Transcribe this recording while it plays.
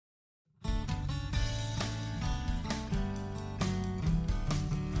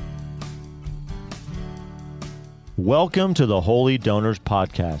Welcome to the Holy Donors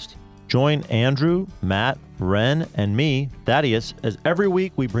Podcast. Join Andrew, Matt, Ren, and me, Thaddeus, as every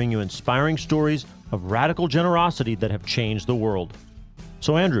week we bring you inspiring stories of radical generosity that have changed the world.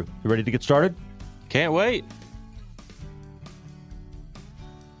 So Andrew, you ready to get started? Can't wait.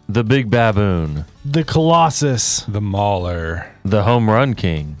 The Big Baboon. The Colossus. The Mauler. The Home Run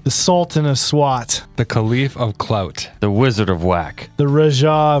King. The Sultan of SWAT. The Caliph of Clout. The Wizard of Whack. The Raja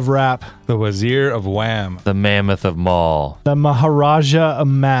of Rap. The Wazir of Wham. The Mammoth of Mall. The Maharaja of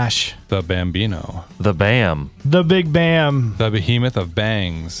MASH. The Bambino. The Bam. The Big Bam. The Behemoth of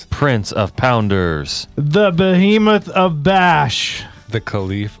Bangs. Prince of Pounders. The Behemoth of Bash. The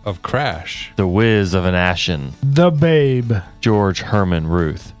Caliph of Crash. The Whiz of an Ashen. The Babe. George Herman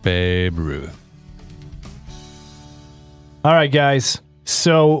Ruth. Babe Ruth. All right, guys.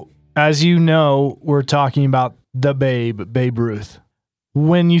 So, as you know, we're talking about the Babe Ruth.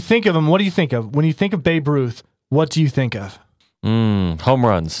 When you think of him, what do you think of? When you think of Babe Ruth, what do you think of? Home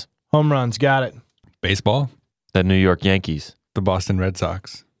runs. Home runs, got it. Baseball. The New York Yankees. The Boston Red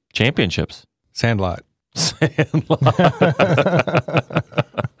Sox. Championships. Sandlot.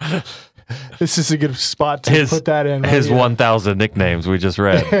 This is a good spot to put that in. His 1,000 nicknames we just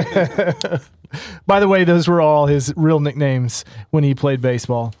read. By the way, those were all his real nicknames when he played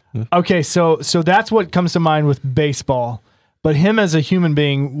baseball. Okay, so that's what comes to mind with baseball. But him as a human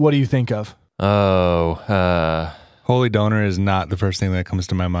being, what do you think of? Holy Donor is not the first thing that comes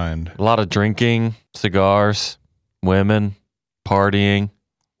to my mind. A lot of drinking, cigars, women, partying.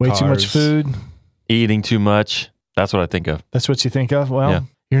 Way too much food. Eating too much. That's what I think of. That's what you think of? Well, Yeah.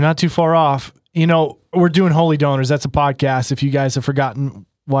 You're not too far off. You know, we're doing Holy Donors. That's a podcast if you guys have forgotten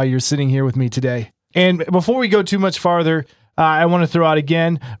why you're sitting here with me today. And before we go too much farther, I want to throw out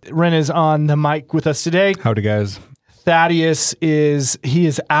again, Ren is on the mic with us today. Howdy, guys. Thaddeus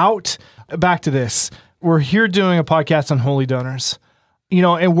is out. Back to this. We're here doing a podcast on Holy Donors. You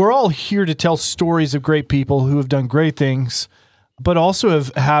know, and we're all here to tell stories of great people who have done great things, but also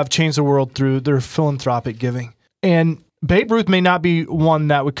have changed the world through their philanthropic giving. And Babe Ruth may not be one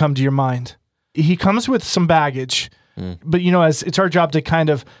that would come to your mind. He comes with some baggage, but you know, as it's our job to kind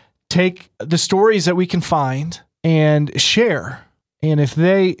of take the stories that we can find and share. And if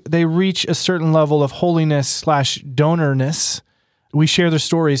they reach a certain level of holiness / donorness, we share their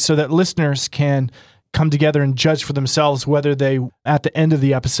stories so that listeners can come together and judge for themselves whether they, at the end of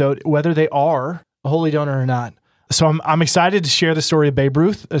the episode, whether they are a holy donor or not. So I'm excited to share the story of Babe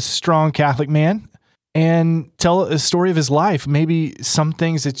Ruth, a strong Catholic man, and tell a story of his life. Maybe some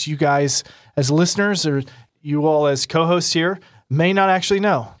things that you guys as listeners or you all as co-hosts here may not actually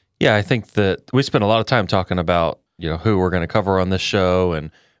know. Yeah, I think that we spent a lot of time talking about, you know, who we're going to cover on this show and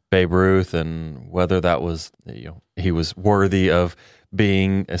Babe Ruth and whether that was, you know, he was worthy of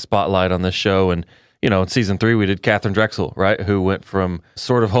being a spotlight on this show. And, you know, in season 3, we did Catherine Drexel, right? Who went from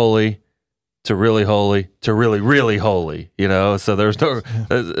sort of holy to really holy to really, really holy, you know? So there's no,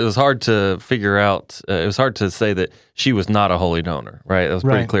 it was hard to figure out, it was hard to say that she was not a holy donor, right? That was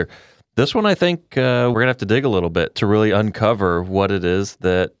pretty clear. This one, I think we're going to have to dig a little bit to really uncover what it is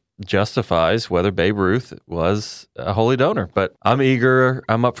that justifies whether Babe Ruth was a holy donor. But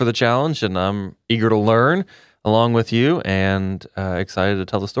I'm up for the challenge, and I'm eager to learn along with you, and excited to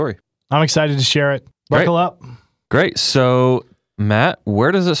tell the story. I'm excited to share it. Buckle up. Great. So, Matt,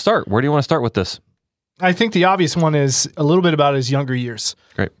 where does it start? Where do you want to start with this? I think the obvious one is a little bit about his younger years.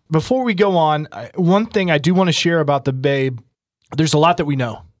 Great. Before we go on, one thing I do want to share about the Babe, there's a lot that we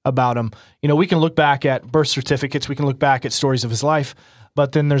know about him. You know, we can look back at birth certificates, we can look back at stories of his life,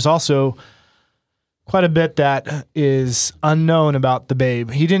 but then there's also quite a bit that is unknown about the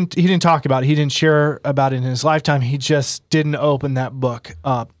Babe. He didn't talk about it. He didn't share about it in his lifetime. He just didn't open that book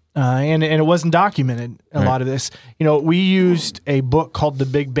up. And it wasn't documented, a lot of this. You know, we used a book called The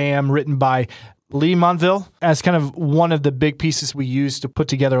Big Bam written by Lee Montville as kind of one of the big pieces we used to put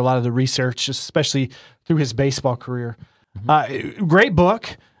together a lot of the research, especially through his baseball career. Great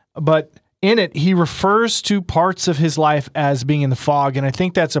book, but in it, he refers to parts of his life as being in the fog, and I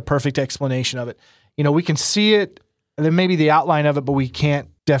think that's a perfect explanation of it. You know, we can see it, then maybe the outline of it, but we can't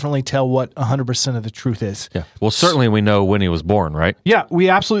definitely tell what 100% of the truth is. Yeah. Well, certainly we know when he was born, right? Yeah, we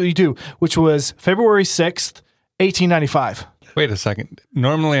absolutely do, which was February 6th, 1895. Wait a second.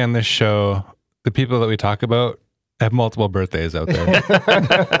 Normally on this show, the people that we talk about have multiple birthdays out there.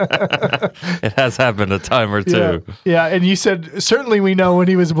 It has happened a time or two. Yeah, and you said, certainly we know when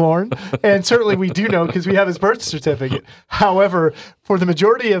he was born, and certainly we do know because we have his birth certificate. However, for the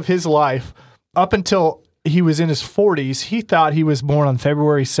majority of his life, up until he was in his 40s, he thought he was born on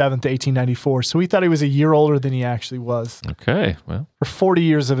February 7th, 1894. So he thought he was a year older than he actually was. Okay, well. For 40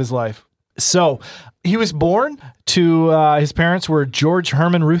 years of his life. So he was born to his parents were George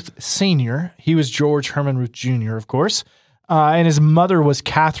Herman Ruth Sr. He was George Herman Ruth Jr., of course. And his mother was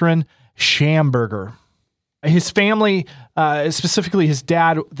Catherine Schamberger. His family, specifically his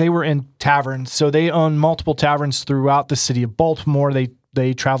dad, they were in taverns. So they owned multiple taverns throughout the city of Baltimore.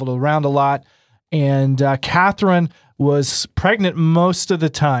 They traveled around a lot. And Catherine was pregnant most of the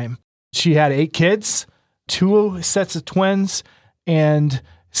time. She had 8 kids, 2 sets of twins, and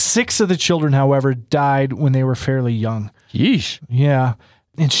 6 of the children, however, died when they were fairly young. Yeesh. Yeah.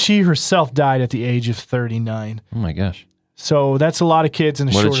 And she herself died at the age of 39. Oh my gosh. So that's a lot of kids in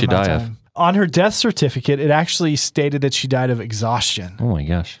a short amount of time. What did she die of? On her death certificate, it actually stated that she died of exhaustion. Oh my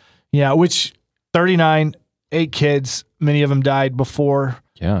gosh. Yeah, which 39, 8 kids, many of them died before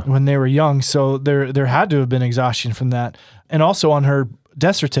when they were young. So there had to have been exhaustion from that. And also on her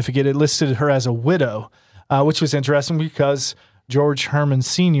death certificate, it listed her as a widow, which was interesting because George Herman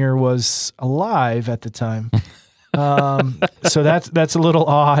Sr. was alive at the time. So that's a little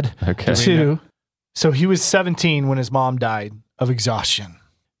odd too. So he was 17 when his mom died of exhaustion.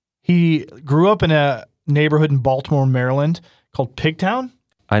 He grew up in a neighborhood in Baltimore, Maryland called Pigtown.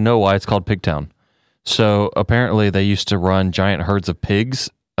 I know why it's called Pigtown. So apparently they used to run giant herds of pigs,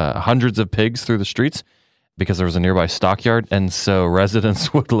 hundreds of pigs through the streets because there was a nearby stockyard. And so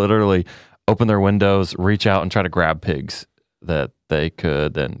residents would literally open their windows, reach out and try to grab pigs that they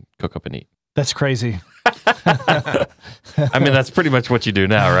could then cook up and eat. That's crazy. I mean, that's pretty much what you do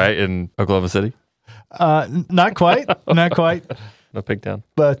now, right? In Oklahoma City? Not quite. Not quite. No Pigtown.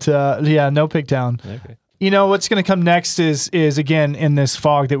 But no Pigtown. Okay. You know, what's going to come next is again, in this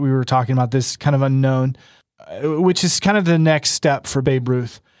fog that we were talking about, this kind of unknown, which is kind of the next step for Babe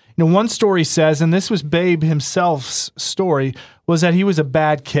Ruth. You know, one story says, and this was Babe himself's story, was that he was a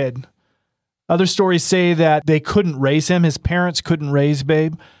bad kid. Other stories say that they couldn't raise him. His parents couldn't raise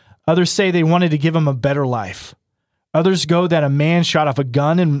Babe. Others say they wanted to give him a better life. Others go that a man shot off a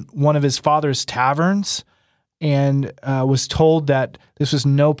gun in one of his father's taverns and was told that this was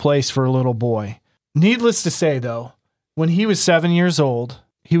no place for a little boy. Needless to say, though, when he was 7 years old,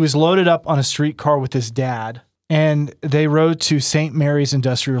 he was loaded up on a streetcar with his dad, and they rode to St. Mary's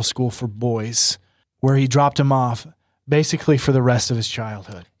Industrial School for Boys, where he dropped him off basically for the rest of his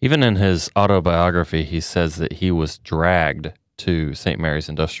childhood. Even in his autobiography, he says that he was dragged to St. Mary's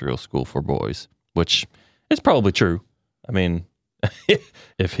Industrial School for Boys, which is probably true. I mean,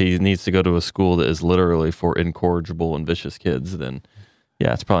 if he needs to go to a school that is literally for incorrigible and vicious kids, then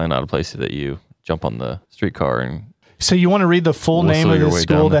yeah, it's probably not a place that you jump on the streetcar and. So you want to read the full name of the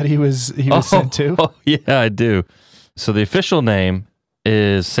school that he was sent to? Oh, yeah, I do. So the official name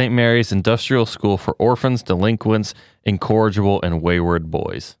is St. Mary's Industrial School for Orphans, Delinquents, Incorrigible, and Wayward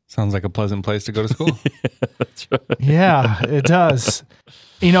Boys. Sounds like a pleasant place to go to school. Yeah, that's right. Yeah, it does.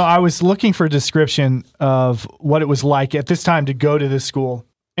 You know, I was looking for a description of what it was like at this time to go to this school.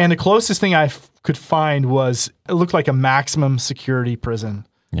 And the closest thing I could find was it looked like a maximum security prison.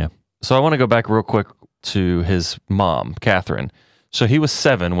 Yeah. So I want to go back real quick to his mom, Catherine. So he was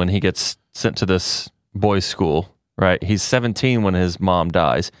 7 when he gets sent to this boys' school, right? He's 17 when his mom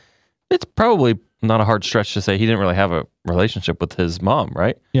dies. It's probably not a hard stretch to say he didn't really have a relationship with his mom,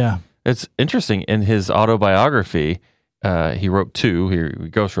 right? Yeah. It's interesting. In his autobiography, he wrote 2. He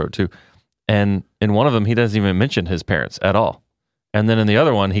ghost wrote 2. And in one of them, he doesn't even mention his parents at all. And then in the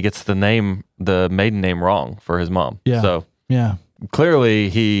other one, he gets the maiden name wrong for his mom. Yeah. So yeah, clearly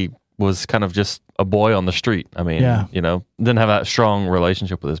he was kind of just a boy on the street. I mean, you know, didn't have that strong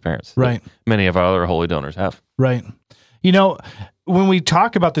relationship with his parents. Right. Many of our other holy donors have. Right. You know, when we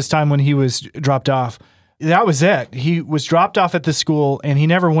talk about this time when he was dropped off, that was it. He was dropped off at the school and he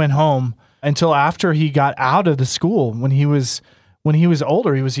never went home until after he got out of the school when he was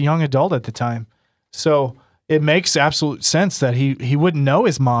older. He was a young adult at the time. So it makes absolute sense that he wouldn't know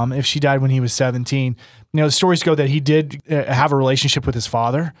his mom if she died when he was 17. You know, the stories go that he did have a relationship with his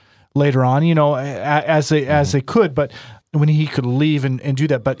father later on, you know, as they could, but when he could leave and do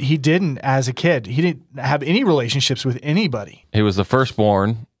that, but he didn't as a kid. He didn't have any relationships with anybody. He was the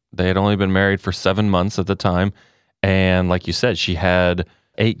firstborn. They had only been married for 7 months at the time. And like you said, she had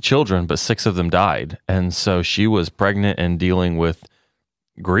 8 children, but 6 of them died. And so she was pregnant and dealing with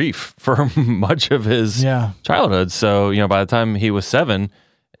grief for much of his childhood. So, you know, by the time he was 7,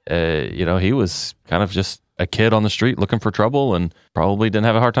 you know, he was kind of just a kid on the street looking for trouble and probably didn't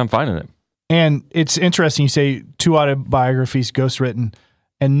have a hard time finding it. And it's interesting, you say 2 autobiographies ghostwritten,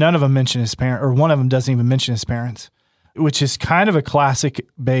 and none of them mention his parents, or one of them doesn't even mention his parents, which is kind of a classic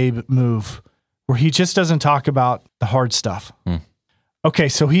Babe move, where he just doesn't talk about the hard stuff. Okay,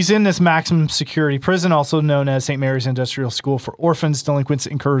 so he's in this maximum security prison, also known as St. Mary's Industrial School for orphans, delinquents,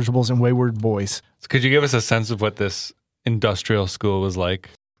 incorrigibles, and wayward boys. So could you give us a sense of what this industrial school was like?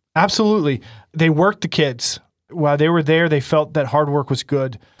 Absolutely. They worked the kids. While they were there, they felt that hard work was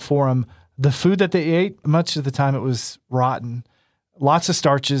good for them. The food that they ate, much of the time it was rotten. Lots of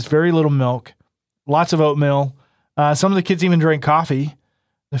starches, very little milk, lots of oatmeal. Some of the kids even drank coffee.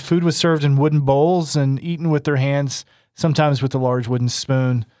 The food was served in wooden bowls and eaten with their hands, sometimes with a large wooden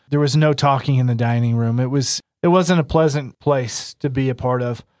spoon. There was no talking in the dining room. It wasn't a pleasant place to be a part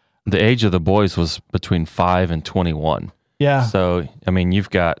of. The age of the boys was between 5 and 21. Yeah. So, I mean, you've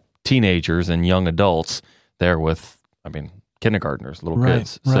got teenagers and young adults there with, kindergartners, little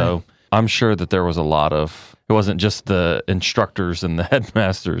kids. Right. So I'm sure that there was a lot of, it wasn't just the instructors and the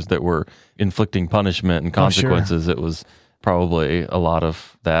headmasters that were inflicting punishment and consequences. Sure. It was probably a lot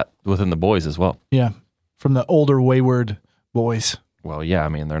of that within the boys as well. Yeah. From the older wayward boys. Well, yeah,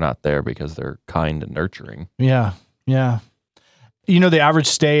 they're not there because they're kind and nurturing. Yeah. Yeah. The average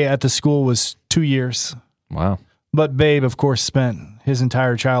stay at the school was 2 years. Wow. But Babe, of course, spent his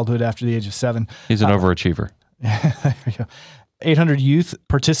entire childhood after the age of 7. He's an overachiever. There we go. 800 youth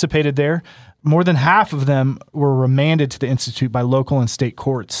participated there. More than half of them were remanded to the Institute by local and state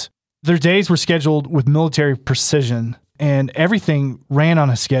courts. Their days were scheduled with military precision, and everything ran on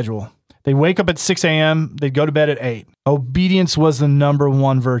a schedule. They'd wake up at 6 a.m., they'd go to bed at 8. Obedience was the number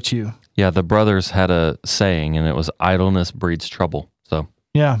one virtue. Yeah, the brothers had a saying, and it was idleness breeds trouble. So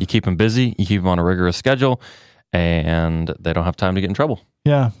yeah, you keep them busy, you keep them on a rigorous schedule, and they don't have time to get in trouble.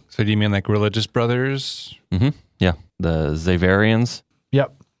 Yeah. So do you mean like religious brothers? Mm-hmm. Yeah, the Xaverians.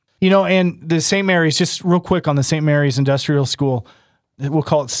 Yep. And the St. Mary's, just real quick on the St. Mary's Industrial School, we'll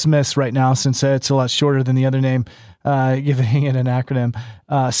call it Smiths right now since it's a lot shorter than the other name, giving it an acronym.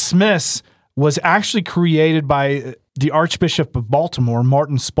 Smiths was actually created by the Archbishop of Baltimore,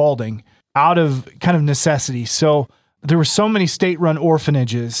 Martin Spalding, out of kind of necessity. So there were so many state-run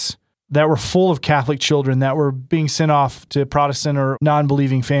orphanages that were full of Catholic children that were being sent off to Protestant or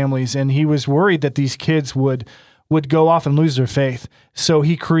non-believing families. And he was worried that these kids would go off and lose their faith. So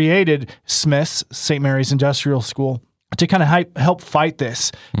he created Smiths, St. Mary's Industrial School, to kind of help fight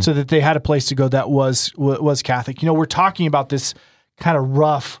this so that they had a place to go that was Catholic. We're talking about this kind of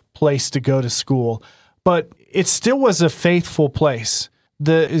rough place to go to school, but it still was a faithful place.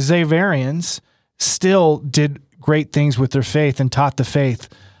 The Xaverians still did great things with their faith and taught the faith.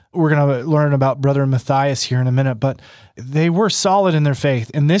 We're going to learn about Brother Matthias here in a minute, but they were solid in their faith.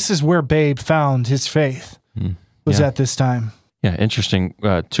 And this is where Babe found his faith, was at this time. Yeah, interesting.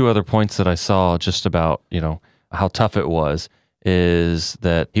 2 other points that I saw just about, how tough it was is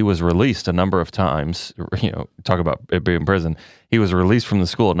that he was released a number of times. Talk about it being in prison. He was released from the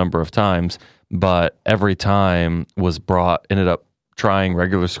school a number of times, but every time ended up trying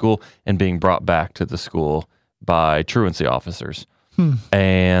regular school and being brought back to the school by truancy officers.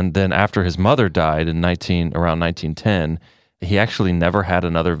 And then after his mother died around 1910, he actually never had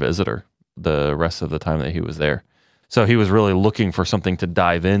another visitor the rest of the time that he was there. So he was really looking for something to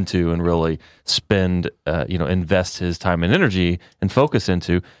dive into and really spend, invest his time and energy and focus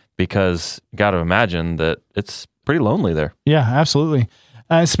into, because you got to imagine that it's pretty lonely there. Yeah, absolutely.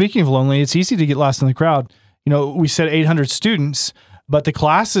 Speaking of lonely, it's easy to get lost in the crowd. We said 800 students, but the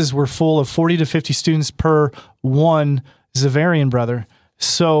classes were full of 40 to 50 students per one Xaverian brother.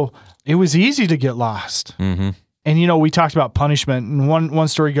 So it was easy to get lost. Mm-hmm. And, we talked about punishment. And one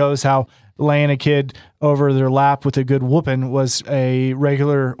story goes how laying a kid over their lap with a good whooping was a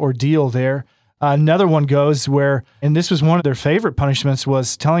regular ordeal there. Another one goes where, and this was one of their favorite punishments,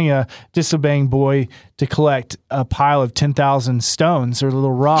 was telling a disobeying boy to collect a pile of 10,000 stones or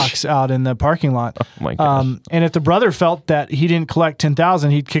little rocks out in the parking lot. Oh my gosh. And if the brother felt that he didn't collect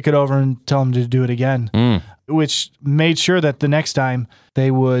 10,000, he'd kick it over and tell him to do it again, which made sure that the next time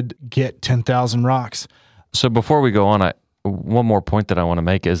they would get 10,000 rocks. So before we go on, one more point that I want to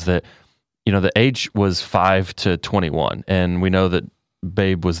make is that, the age was 5 to 21, and we know that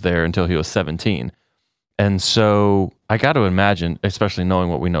Babe was there until he was 17. And so I got to imagine, especially knowing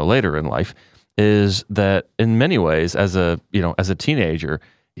what we know later in life, is that in many ways, as a teenager,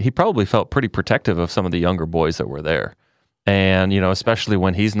 he probably felt pretty protective of some of the younger boys that were there. And, especially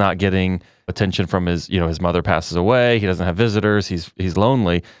when he's not getting attention from his mother passes away, he doesn't have visitors, he's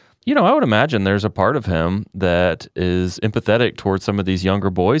lonely. I would imagine there's a part of him that is empathetic towards some of these younger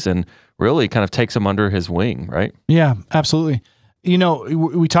boys and really kind of takes them under his wing, right? Yeah, absolutely.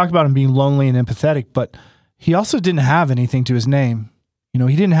 We talked about him being lonely and empathetic, but he also didn't have anything to his name. He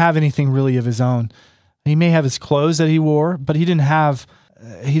didn't have anything really of his own. He may have his clothes that he wore, but he didn't have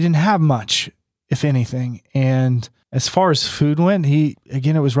much. if anything. And as far as food went, it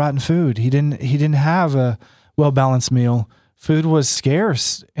was rotten food. He didn't have a well-balanced meal. Food was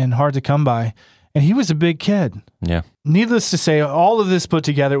scarce and hard to come by. And he was a big kid. Yeah. Needless to say, all of this put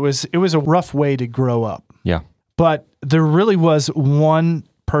together, it was a rough way to grow up. Yeah. But there really was one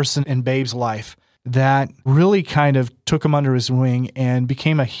person in Babe's life that really kind of took him under his wing and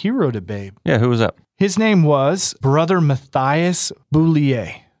became a hero to Babe. Yeah, who was that? His name was Brother Matthias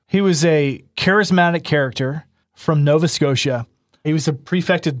Boulier. He was a charismatic character from Nova Scotia. He was a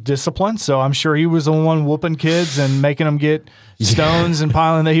prefect of discipline, so I'm sure he was the one whooping kids and making them get stones and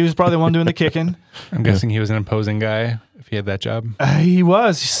piling that. He was probably the one doing the kicking. I'm guessing he was an imposing guy if he had that job. He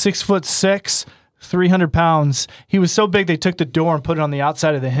was 6'6", 300 pounds. He was so big they took the door and put it on the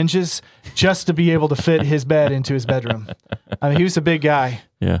outside of the hinges just to be able to fit his bed into his bedroom. I mean, he was a big guy.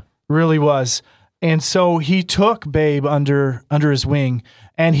 Yeah. Really was. And so he took Babe under his wing,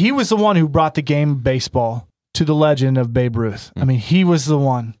 and he was the one who brought the game of baseball to the legend of Babe Ruth. I mean, he was the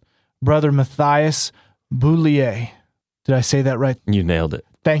one. Brother Matthias Boulier. Did I say that right? You nailed it.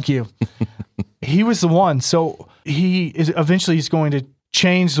 Thank you. He was the one. So he's going to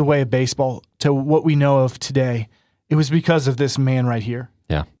change the way of baseball to what we know of today. It was because of this man right here.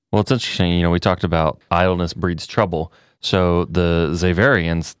 Yeah. Well, it's interesting. We talked about idleness breeds trouble. So the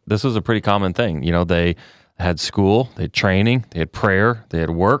Xaverians, this was a pretty common thing. They had school, they had training, they had prayer, they had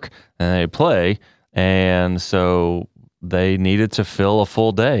work, and they had play. And so they needed to fill a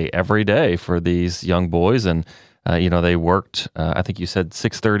full day every day for these young boys. And, they worked, I think you said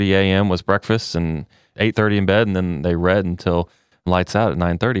 6:30 a.m. was breakfast and 8:30 in bed. And then they read until lights out at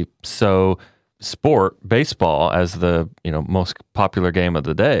 9:30. So baseball as the, most popular game of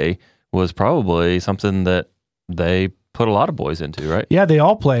the day was probably something that they put a lot of boys into, right? Yeah, they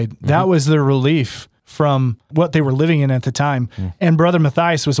all played. Mm-hmm. That was their relief from what they were living in at the time. Mm. And Brother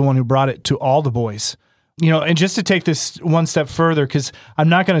Matthias was the one who brought it to all the boys. And just to take this one step further, because I'm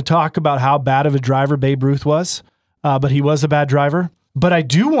not going to talk about how bad of a driver Babe Ruth was, but he was a bad driver. But I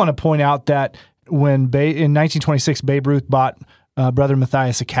do want to point out that when in 1926, Babe Ruth bought Brother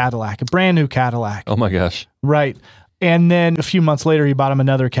Matthias a Cadillac, a brand new Cadillac. Oh my gosh. Right. And then a few months later, he bought him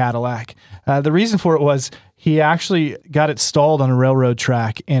another Cadillac. The reason for it was he actually got it stalled on a railroad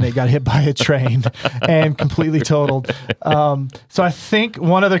track and it got hit by a train and completely totaled. So I think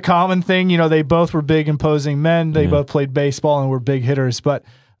one other common thing, they both were big, imposing men. They both played baseball and were big hitters, but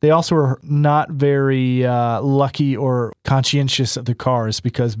they also were not very lucky or conscientious of the cars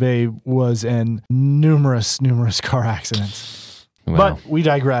because Babe was in numerous car accidents. Wow. But we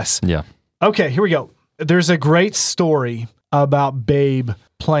digress. Yeah. Okay, here we go. There's a great story about Babe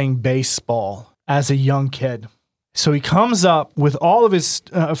playing baseball as a young kid. So he comes up with all of his,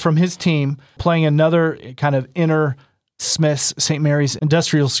 from his team, playing another kind of inner Smith's St. Mary's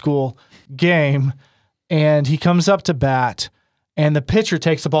Industrial School game, and he comes up to bat, and the pitcher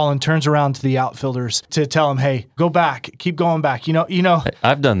takes the ball and turns around to the outfilders to tell him, hey, go back, keep going back.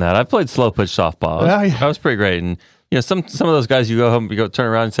 I've done that. I've played slow pitch softball. That was pretty great. And, some of those guys, you go home, you go turn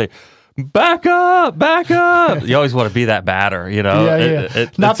around and say, back up. You always want to be that batter, Yeah.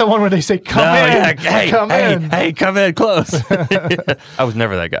 Not the one where they say, come in. Hey, come in close. I was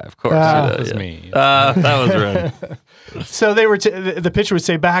never that guy, of course. That was me. That was Ren. So they were, the pitcher would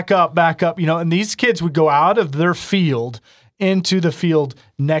say, back up, and these kids would go out of their field into the field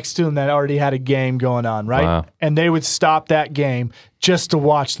next to them that already had a game going on, right? Wow. And they would stop that game just to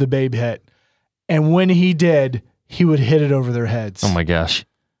watch the Babe hit. And when he did, he would hit it over their heads. Oh my gosh.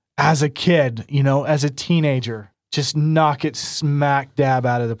 As a kid, as a teenager, just knock it smack dab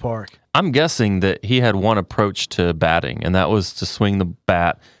out of the park. I'm guessing that he had one approach to batting, and that was to swing the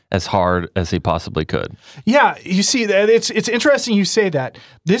bat as hard as he possibly could. Yeah, you see, it's interesting you say that.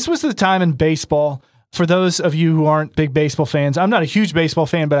 This was the time in baseball, for those of you who aren't big baseball fans, I'm not a huge baseball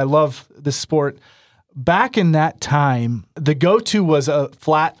fan, but I love this sport. Back in that time, the go-to was a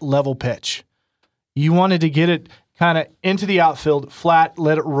flat, level pitch. You wanted to get it kind of into the outfield, flat,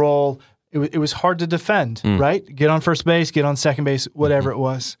 let it roll. It was hard to defend, right? Get on first base, get on second base, whatever it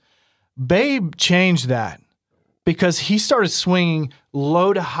was. Babe changed that because he started swinging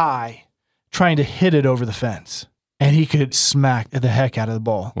low to high, trying to hit it over the fence, and he could smack the heck out of the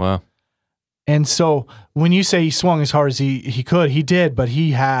ball. Wow. And so when you say he swung as hard as he could, he did, but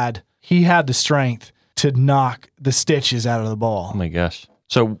he had the strength to knock the stitches out of the ball. Oh my gosh.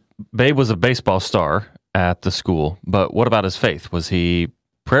 So Babe was a baseball star at the school, but what about his faith? Was he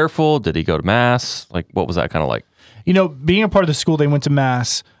prayerful? Did he go to mass? Like, what was that kind of like? Being a part of the school, they went to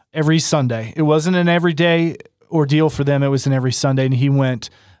mass every Sunday. It wasn't an everyday ordeal for them. It was an every Sunday, and he went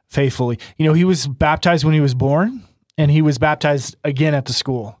faithfully. He was baptized when he was born, and he was baptized again at the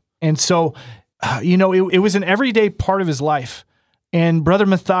school. And so it was an everyday part of his life. And Brother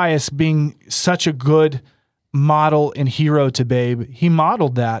Matthias, being such a good model and hero to Babe, he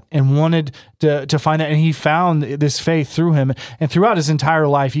modeled that and wanted to find that. And he found this faith through him. And throughout his entire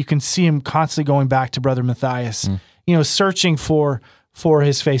life, you can see him constantly going back to Brother Matthias, searching for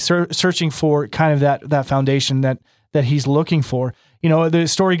his faith, searching for kind of that foundation that he's looking for. The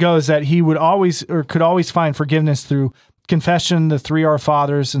story goes that he would always or could always find forgiveness through confession, the 3 Our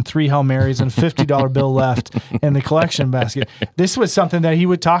Fathers, and 3 Hail Marys, and a $50 bill left in the collection basket. This was something that he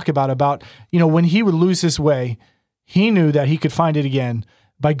would talk about, when he would lose his way, he knew that he could find it again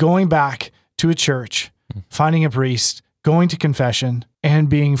by going back to a church, finding a priest, going to confession, and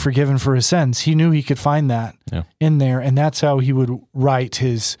being forgiven for his sins. He knew he could find that in there, and that's how he would write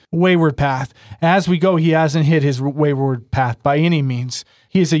his wayward path. As we go, he hasn't hit his wayward path by any means.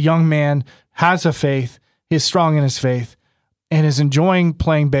 He is a young man, has a faith, he is strong in his faith, and is enjoying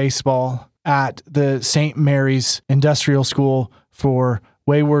playing baseball at the St. Mary's Industrial School for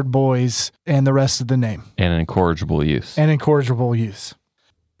Wayward Boys and the rest of the name. And incorrigible youth.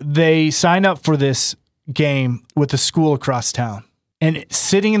 They sign up for this game with the school across town. And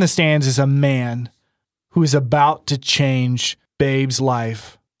sitting in the stands is a man who is about to change Babe's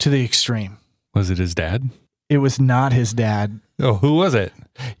life to the extreme. Was it his dad? It was not his dad. Oh, who was it?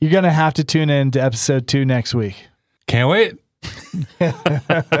 You're going to have to tune in to episode 2 next week. Can't wait.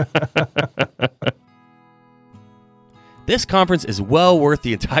 This conference is well worth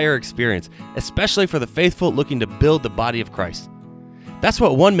the entire experience, especially for the faithful looking to build the body of Christ. That's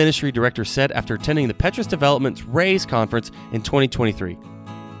what one ministry director said after attending the Petrus Development's Raise conference in 2023.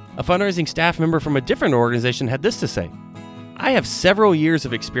 A fundraising staff member from a different organization had this to say: "I have several years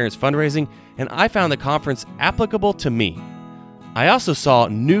of experience fundraising, and I found the conference applicable to me. I also saw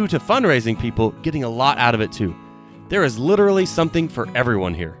new to fundraising people getting a lot out of it too. There is literally something for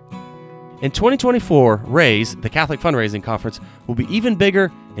everyone here." In 2024, Raise, the Catholic Fundraising Conference, will be even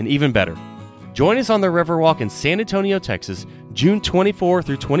bigger and even better. Join us on the Riverwalk in San Antonio, Texas, June 24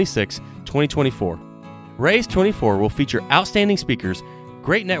 through 26, 2024. Raise 24 will feature outstanding speakers,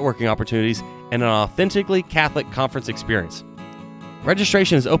 great networking opportunities, and an authentically Catholic conference experience.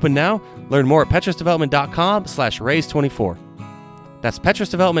 Registration is open now. Learn more at petrusdevelopment.com/raise24. That's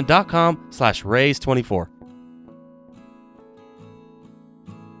petrusdevelopment.com/raise24.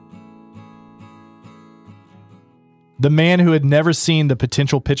 The man who had never seen the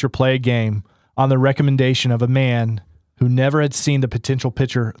potential pitcher play a game, on the recommendation of a man who never had seen the potential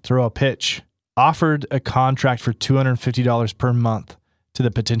pitcher throw a pitch, offered a contract for $250 per month to the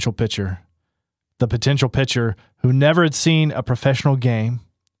potential pitcher. The potential pitcher, who never had seen a professional game,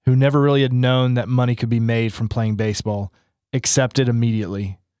 who never really had known that money could be made from playing baseball, accepted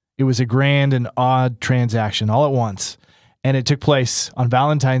immediately. It was a grand and odd transaction all at once, and it took place on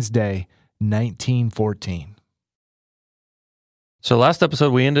Valentine's Day, 1914. So last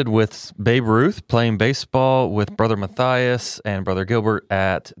episode, we ended with Babe Ruth playing baseball with Brother Matthias and Brother Gilbert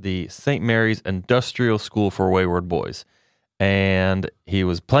at the St. Mary's Industrial School for Wayward Boys. And he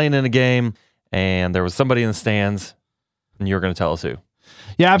was playing in a game, and there was somebody in the stands, and you're going to tell us who.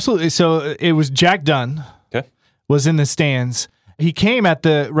 Yeah, absolutely. So it was Jack Dunn was in the stands. He came at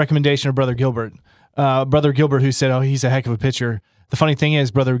the recommendation of Brother Gilbert. Brother Gilbert, who said, "Oh, he's a heck of a pitcher." The funny thing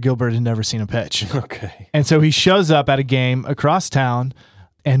is, Brother Gilbert had never seen a pitch. Okay. And so he shows up at a game across town,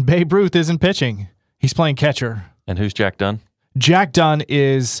 and Babe Ruth isn't pitching. He's playing catcher. And who's Jack Dunn? Jack Dunn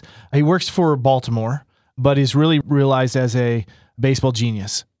he works for Baltimore, but is really realized as a baseball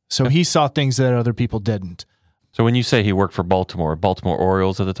genius. So he saw things that other people didn't. So when you say he worked for Baltimore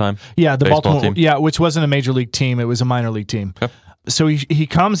Orioles at the time? Yeah, the baseball Baltimore team? Yeah, which wasn't a major league team. It was a minor league team. Okay. So he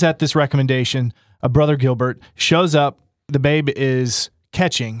comes at this recommendation of Brother Gilbert, shows up. The Babe is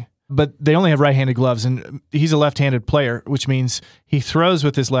catching, but they only have right-handed gloves, and he's a left-handed player, which means he throws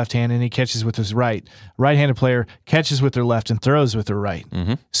with his left hand and he catches with his right. Right-handed player catches with their left and throws with their right.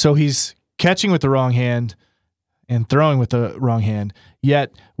 Mm-hmm. So he's catching with the wrong hand and throwing with the wrong hand.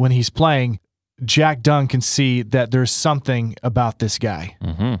 Yet when he's playing, Jack Dunn can see that there's something about this guy.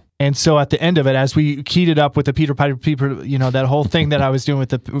 Mm-hmm. And so at the end of it, as we keyed it up with the Peter Piper, that whole thing that I was doing with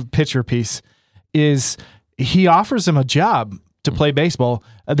the pitcher piece, is he offers him a job to play baseball.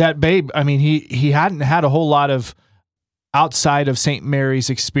 That Babe, he hadn't had a whole lot of outside of St.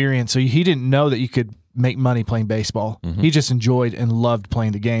 Mary's experience, so he didn't know that you could make money playing baseball. Mm-hmm. He just enjoyed and loved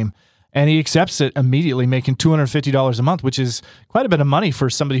playing the game. And he accepts it immediately, making $250 a month, which is quite a bit of money for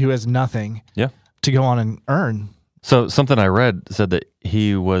somebody who has nothing to go on and earn. So something I read said that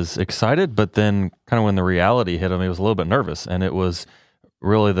he was excited, but then kind of when the reality hit him, he was a little bit nervous. And it was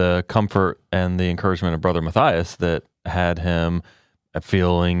really the comfort and the encouragement of Brother Matthias that had him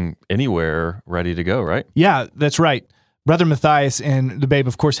feeling anywhere ready to go, right? Yeah, that's right. Brother Matthias and the Babe,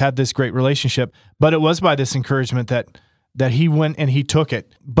 of course, had this great relationship, but it was by this encouragement that he went and he took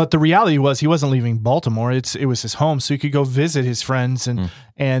it. But the reality was he wasn't leaving Baltimore. It was his home, so he could go visit his friends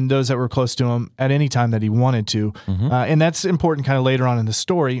and those that were close to him at any time that he wanted to. And that's important kind of later on in the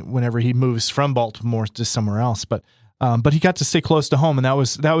story whenever he moves from Baltimore to somewhere else. But he got to stay close to home, and that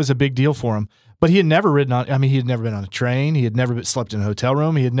was a big deal for him. But he had never he had never been on a train. He had never slept in a hotel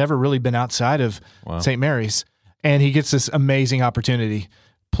room. He had never really been outside of St. Mary's. And he gets this amazing opportunity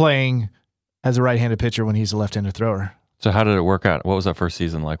playing as a right-handed pitcher when he's a left-handed thrower. So how did it work out? What was that first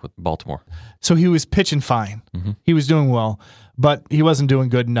season like with Baltimore? So he was pitching fine. He was doing well, but he wasn't doing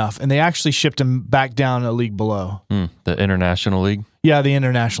good enough. And they actually shipped him back down a league below. The International League? Yeah, the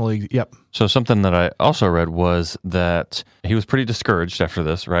International League. Yep. So something that I also read was that he was pretty discouraged after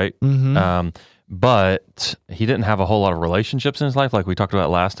this, right? But he didn't have a whole lot of relationships in his life, like we talked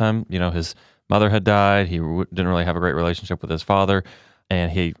about last time. His mother had died. He didn't really have a great relationship with his father,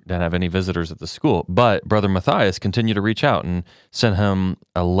 and he didn't have any visitors at the school. But Brother Matthias continued to reach out and sent him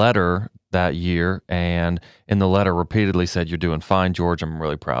a letter that year, and in the letter repeatedly said, "You're doing fine, George. I'm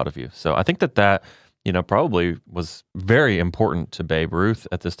really proud of you." So I think that probably was very important to Babe Ruth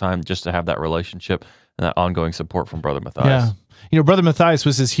at this time, just to have that relationship and that ongoing support from Brother Matthias. Yeah. Brother Matthias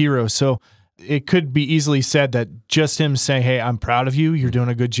was his hero, so it could be easily said that just him saying, "Hey, I'm proud of you. You're doing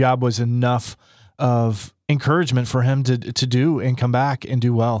a good job," was enough of encouragement for him to do and come back and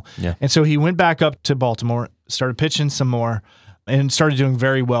do well. Yeah. And so he went back up to Baltimore, started pitching some more, and started doing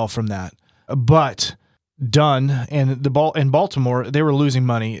very well from that. But Dunn and in Baltimore, they were losing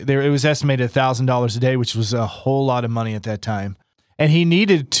money. It was estimated $1,000 a day, which was a whole lot of money at that time. And he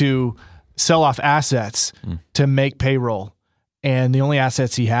needed to sell off assets to make payroll. And the only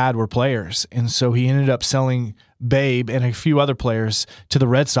assets he had were players. And so he ended up selling Babe and a few other players to the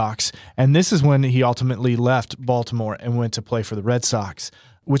Red Sox. And this is when he ultimately left Baltimore and went to play for the Red Sox,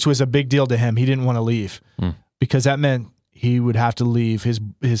 which was a big deal to him. He didn't want to leave because that meant he would have to leave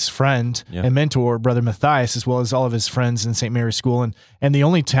his friend and mentor, Brother Matthias, as well as all of his friends in St. Mary's School. And the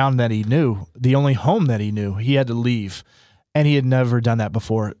only town that he knew, the only home that he knew, he had to leave. And he had never done that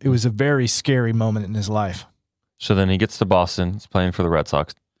before. It was a very scary moment in his life. So then he gets to Boston. He's playing for the Red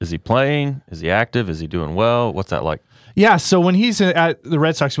Sox. Is he playing? Is he active? Is he doing well? What's that like? Yeah, so when he's at the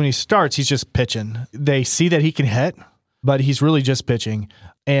Red Sox, when he starts, he's just pitching. They see that he can hit, but he's really just pitching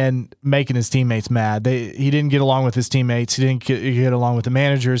and making his teammates mad. He didn't get along with his teammates. He didn't get along with the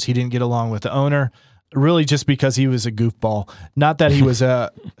managers. He didn't get along with the owner, really just because he was a goofball. Not that he was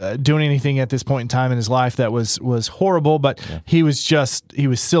doing anything at this point in time in his life that was horrible, but he was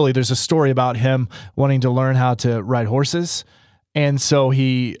silly. There's a story about him wanting to learn how to ride horses. And so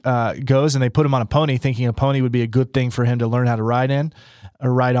he goes and they put him on a pony, thinking a pony would be a good thing for him to learn how to ride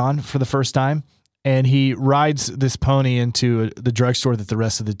on for the first time. And he rides this pony into the drugstore that the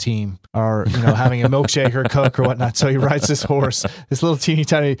rest of the team are, having a milkshake or a Coke or whatnot. So he rides this horse, this little teeny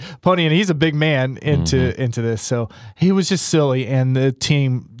tiny pony, and he's a big man into this. So he was just silly, and the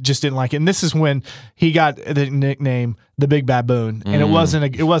team just didn't like it. And this is when he got the nickname the Big Baboon, and it wasn't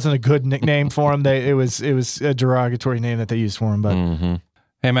a good nickname for him. It was a derogatory name that they used for him. But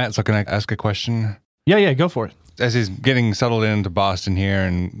Hey, Matt, so can I ask a question? Yeah, go for it. As he's getting settled into Boston here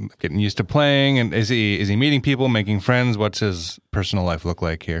and getting used to playing, and is he meeting people, making friends? What's his personal life look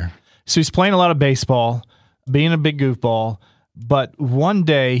like here? So he's playing a lot of baseball, being a big goofball, but one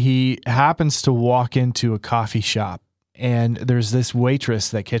day he happens to walk into a coffee shop, and there's this waitress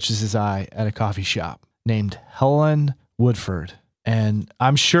that catches his eye at a coffee shop named Helen Woodford. And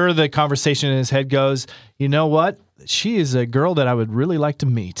I'm sure the conversation in his head goes, you know what? She is a girl that I would really like to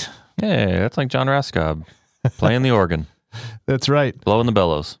meet. Yeah, that's like John Raskob. Playing the organ. That's right. Blowing the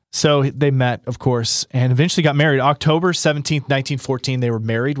bellows. So they met, of course, and eventually got married. October 17th, 1914, they were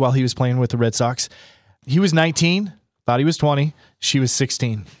married while he was playing with the Red Sox. He was 19, thought he was 20. She was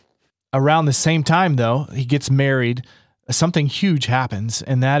 16. Around the same time, though, he gets married. Something huge happens,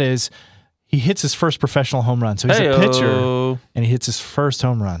 and that is he hits his first professional home run. So he's a pitcher, and he hits his first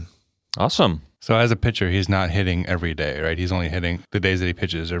home run. Awesome. So as a pitcher, he's not hitting every day, right? He's only hitting the days that he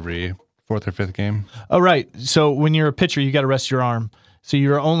pitches every fourth or fifth game. Oh, right. So when you're a pitcher, you got to rest your arm. So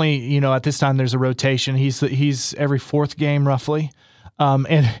you're only, at this time there's a rotation. He's every fourth game roughly.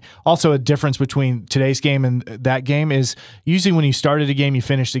 And also a difference between today's game and that game is usually when you started a game, you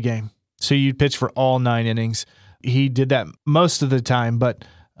finished a game. So you'd pitch for all 9 innings. He did that most of the time, but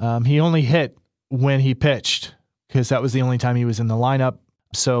he only hit when he pitched because that was the only time he was in the lineup.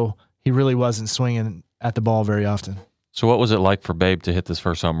 So he really wasn't swinging at the ball very often. So what was it like for Babe to hit this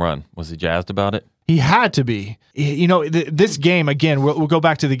first home run? Was he jazzed about it? He had to be. This game, again, we'll go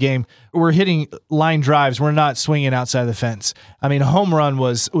back to the game. We're hitting line drives. We're not swinging outside the fence. I mean, a home run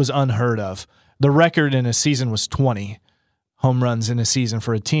was unheard of. The record in a season was 20 home runs in a season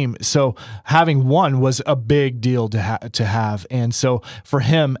for a team. So having one was a big deal to have. And so for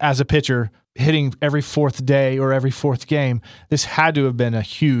him as a pitcher, hitting every fourth day or every fourth game, this had to have been a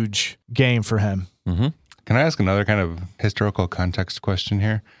huge game for him. Mm-hmm. Can I ask another kind of historical context question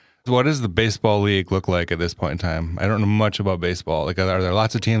here? What does the baseball league look like at this point in time? I don't know much about baseball. Like, are there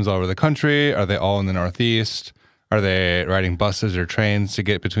lots of teams all over the country? Are they all in the Northeast? Are they riding buses or trains to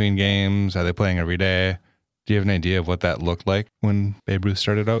get between games? Are they playing every day? Do you have an idea of what that looked like when Babe Ruth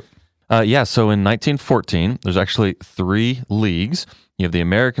started out? Yeah, so in 1914, there's actually 3 leagues. You have the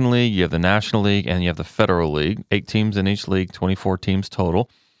American League, you have the National League, and you have the Federal League. 8 teams in each league, 24 teams total,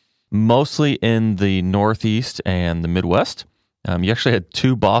 mostly in the Northeast and the Midwest. You actually had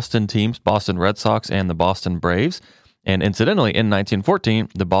 2 Boston teams, Boston Red Sox and the Boston Braves. And incidentally, in 1914,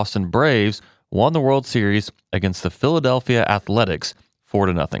 the Boston Braves won the World Series against the Philadelphia Athletics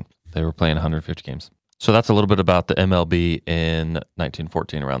 4-0. They were playing 150 games. So that's a little bit about the MLB in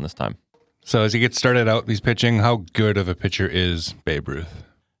 1914 around this time. So as he gets started out, he's pitching. How good of a pitcher is Babe Ruth?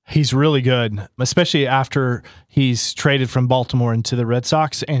 He's really good, especially after he's traded from Baltimore into the Red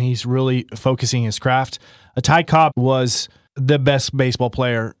Sox, and he's really focusing his craft. Ty Cobb was the best baseball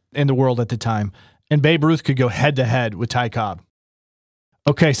player in the world at the time, and Babe Ruth could go head-to-head with Ty Cobb.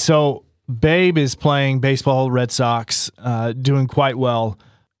 Okay, so Babe is playing baseball, Red Sox, doing quite well,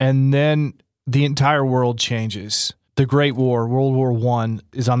 and then the entire world changes. The Great War, World War I,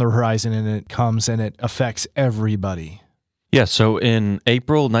 is on the horizon, and it comes and it affects everybody. Yeah, so in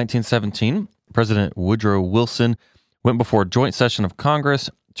April 1917, President Woodrow Wilson went before a joint session of Congress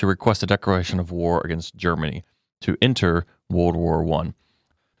to request a declaration of war against Germany to enter World War I.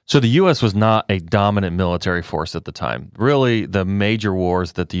 So the U.S. was not a dominant military force at the time. Really, the major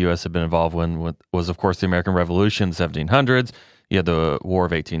wars that the U.S. had been involved in was, of course, the American Revolution, the 1700s. You had the War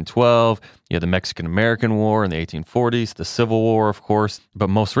of 1812, you had the Mexican-American War in the 1840s, the Civil War, of course, but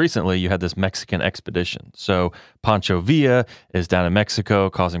most recently you had this Mexican expedition. So Pancho Villa is down in Mexico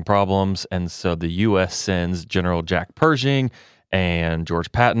causing problems, and so the U.S. sends General Jack Pershing and George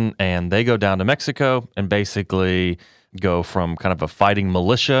Patton, and they go down to Mexico and basically go from kind of a fighting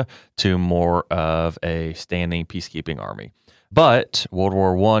militia to more of a standing peacekeeping army. But World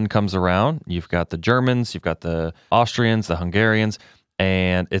War I comes around. You've got the Germans, you've got the Austrians, the Hungarians,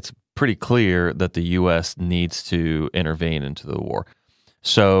 and it's pretty clear that the U.S. needs to intervene into the war.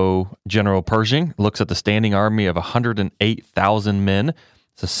 So General Pershing looks at the standing army of 108,000 men.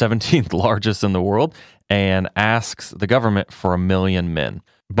 It's the 17th largest in the world, and asks the government for 1 million men.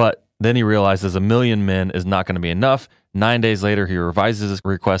 But then he realizes 1 million men is not going to be enough. 9 days later, he revises his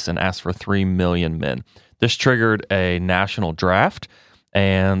request and asks for 3 million men. This triggered a national draft,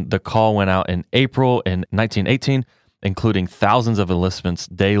 and the call went out in April in 1918, including thousands of enlistments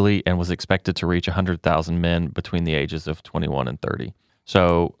daily, and was expected to reach 100,000 men between the ages of 21 and 30.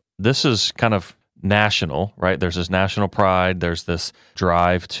 So this is kind of national, right? There's this national pride. There's this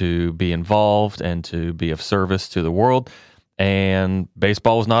drive to be involved and to be of service to the world, and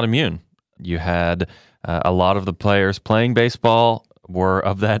baseball was not immune. You had a lot of the players playing baseball were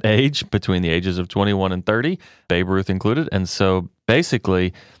of that age, between the ages of 21 and 30, Babe Ruth included. And so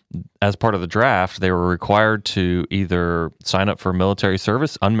basically, as part of the draft, they were required to either sign up for military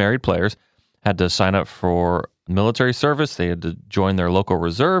service. Unmarried players had to sign up for military service. They had to join their local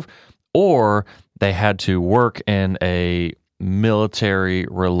reserve, or they had to work in a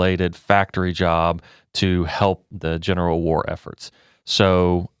military-related factory job to help the general war efforts.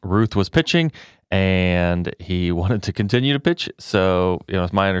 So Ruth was pitching, and he wanted to continue to pitch. So,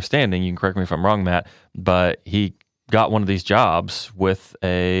 it's my understanding, you can correct me if I'm wrong, Matt, but he got one of these jobs with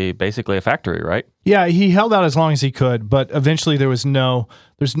basically a factory, right? Yeah, he held out as long as he could, but eventually there's no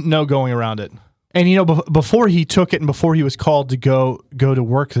going around it. And, before he took it and before he was called to go to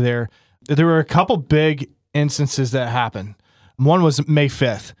work there were a couple big instances that happened. One was May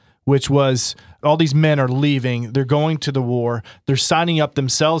 5th, which was all these men are leaving. They're going to the war. They're signing up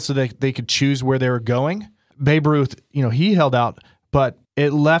themselves so that they could choose where they were going. Babe Ruth, he held out, but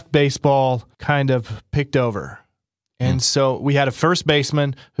it left baseball kind of picked over. And so we had a first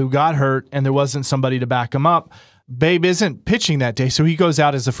baseman who got hurt, and there wasn't somebody to back him up. Babe isn't pitching that day, so he goes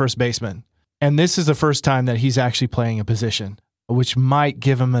out as the first baseman. And this is the first time that he's actually playing a position, which might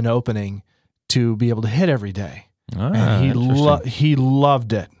give him an opening to be able to hit every day. And he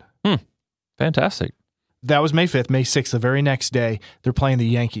loved it. Fantastic. That was May 5th. May 6th, the very next day, they're playing the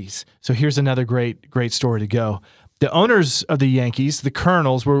Yankees. So here's another great story to go. The owners of the Yankees, the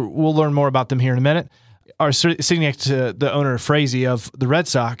Colonels, we'll learn more about them here in a minute, are sitting next to the owner, Frazee, of the Red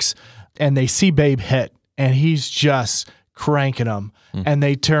Sox, and they see Babe hit, and he's just cranking them. And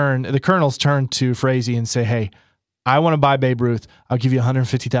the Colonels turn to Frazee and say, hey, I want to buy Babe Ruth. I'll give you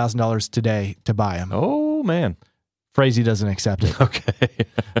 $150,000 today to buy him. Oh, man. Frazee doesn't accept it. Okay.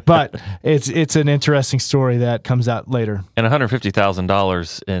 But it's an interesting story that comes out later. And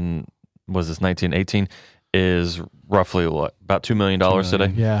 $150,000 in, was this 1918, is roughly what, about $2 million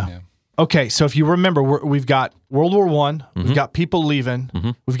today? Yeah. Okay, so if you remember, we've got World War I, we've got people leaving,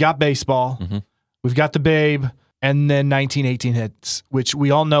 we've got baseball, we've got the Babe, and then 1918 hits, which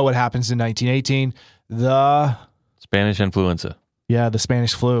we all know what happens in 1918. The Spanish influenza. Yeah, the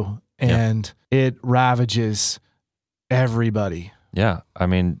Spanish flu. And it ravages everybody. Yeah. I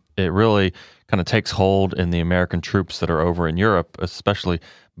mean, it really kind of takes hold in the American troops that are over in Europe, especially,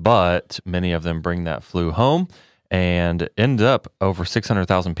 but many of them bring that flu home, and end up over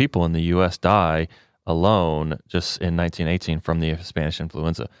 600,000 people in the U.S. die alone just in 1918 from the Spanish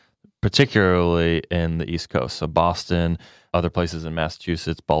influenza, particularly in the East Coast. So Boston, other places in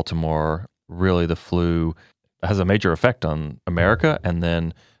Massachusetts, Baltimore, really the flu has a major effect on America and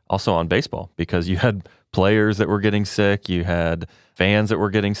then also on baseball, because you had players that were getting sick, you had fans that were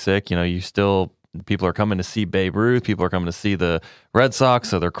getting sick. People are coming to see Babe Ruth, people are coming to see the Red Sox,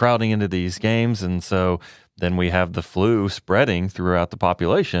 so they're crowding into these games, and so then we have the flu spreading throughout the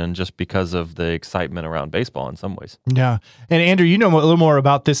population just because of the excitement around baseball in some ways. Yeah. And Andrew, you know a little more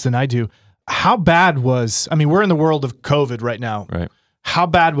about this than I do. How bad we're in the world of COVID right now. Right. How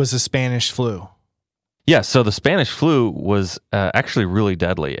bad was the Spanish flu? Yeah, so the Spanish flu was actually really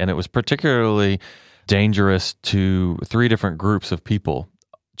deadly, and it was particularly dangerous to 3 different groups of people: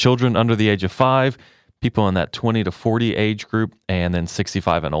 children under the age of 5, people in that 20 to 40 age group, and then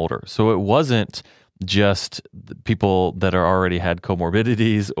 65 and older. So it wasn't just people that are already had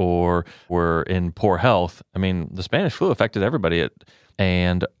comorbidities or were in poor health. I mean, the Spanish flu affected everybody,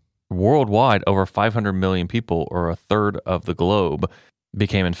 and worldwide, over 500 million people, or a third of the globe,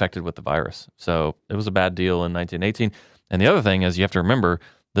 became infected with the virus. So it was a bad deal in 1918. And the other thing is, you have to remember,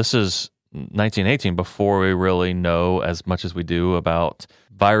 this is 1918 before we really know as much as we do about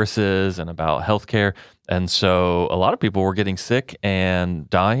viruses and about healthcare. And so a lot of people were getting sick and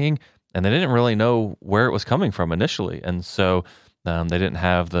dying, and they didn't really know where it was coming from initially. And so they didn't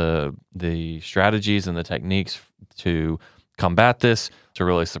have the strategies and the techniques to combat this, to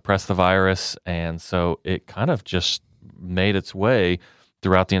really suppress the virus. And so it kind of just made its way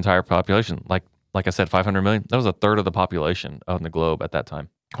throughout the entire population. Like I said, 500 million, that was a third of the population on the globe at that time.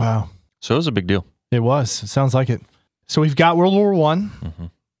 Wow. So it was a big deal. It was. It sounds like it. So we've got World War I.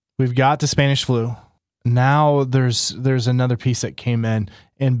 We've got the Spanish flu. Now there's another piece that came in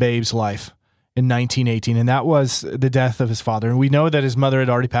Babe's life in 1918, and that was the death of his father. And we know that his mother had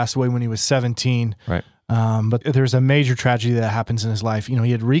already passed away when he was 17. Right. But there's a major tragedy that happens in his life.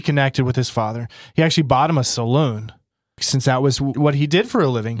 He had reconnected with his father. He actually bought him a saloon, since that was what he did for a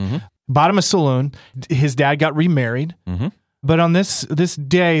living. Bought him a saloon. His dad got remarried. But on this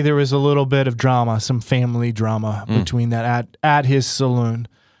day, there was a little bit of drama, some family drama between that at his saloon.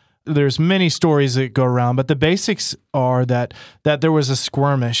 There's many stories that go around, but the basics are that there was a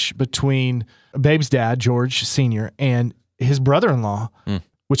skirmish between Babe's dad, George Sr., and his brother-in-law,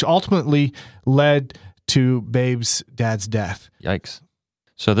 which ultimately led to Babe's dad's death. Yikes.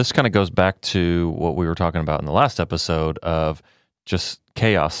 So this kind of goes back to what we were talking about in the last episode of just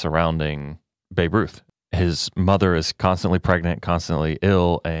chaos surrounding Babe Ruth. His mother is constantly pregnant, constantly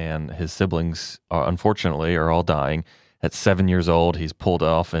ill, and his siblings unfortunately are all dying. At 7 years old, he's pulled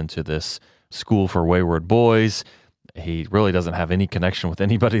off into this school for wayward boys. He really doesn't have any connection with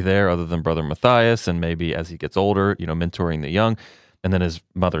anybody there other than Brother Matthias, and maybe as he gets older, mentoring the young. And then his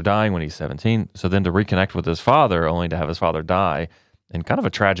mother dying when he's 17. So then to reconnect with his father, only to have his father die in kind of a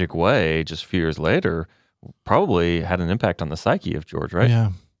tragic way just a few years later, probably had an impact on the psyche of George, right?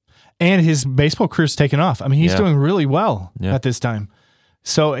 Yeah. And his baseball career's taken off. I mean, he's doing really well at this time.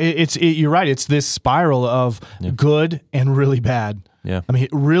 So you're right. It's this spiral of good and really bad. Yeah. I mean,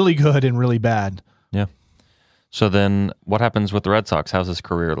 really good and really bad. Yeah. So then what happens with the Red Sox? How's his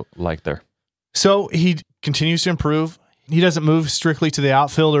career like there? So he continues to improve. He doesn't move strictly to the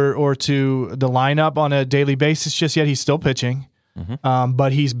outfield or to the lineup on a daily basis just yet. He's still pitching,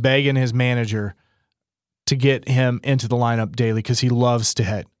 but he's begging his manager to get him into the lineup daily because he loves to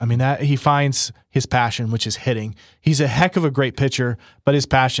hit. I mean, that he finds his passion, which is hitting. He's a heck of a great pitcher, but his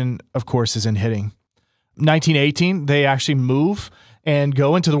passion, of course, is in hitting. 1918, they actually move and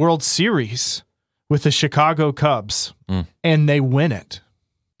go into the World Series with the Chicago Cubs, and they win it.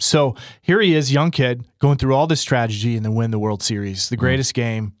 So here he is, young kid, going through all this strategy and then win the World Series, the greatest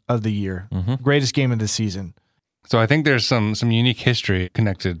game of the year, greatest game of the season. So I think there's some unique history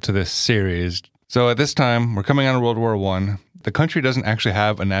connected to this series. So at this time, we're coming out of World War I. The country doesn't actually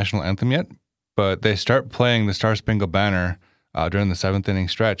have a national anthem yet, but they start playing the Star Spangled Banner during the 7th inning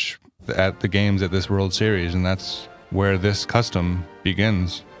stretch at the games at this World Series, and that's where this custom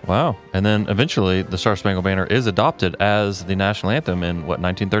begins. Wow. And then eventually the Star Spangled Banner is adopted as the national anthem in,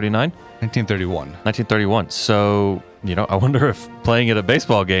 1939? 1931. 1931. So, I wonder if playing it at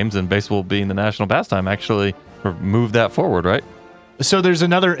baseball games and baseball being the national pastime actually moved that forward, right? So there's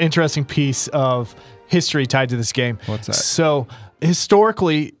another interesting piece of history tied to this game. What's that? So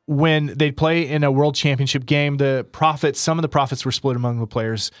historically, when they'd play in a world championship game, some of the profits were split among the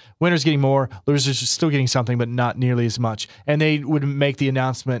players. Winners getting more, losers still getting something, but not nearly as much. And they would make the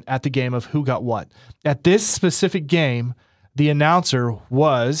announcement at the game of who got what. At this specific game, the announcer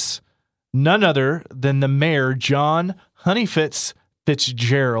was none other than the mayor, John Honeyfitz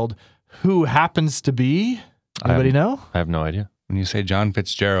Fitzgerald, who happens to be, anybody know? I have no idea. When you say John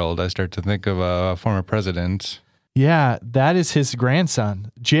Fitzgerald, I start to think of a former president. Yeah, that is his grandson.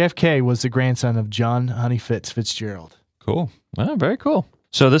 JFK was the grandson of John Honeyfitz Fitzgerald. Cool. Oh, very cool.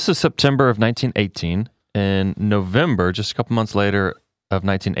 So this is September of 1918. In November, just a couple months later of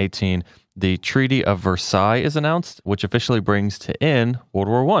 1918, the Treaty of Versailles is announced, which officially brings to end World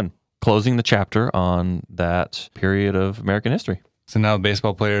War I, closing the chapter on that period of American history. So now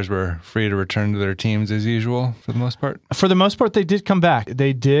baseball players were free to return to their teams as usual for the most part? For the most part, they did come back.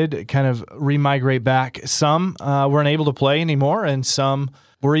 They did kind of remigrate back. Some weren't able to play anymore, and some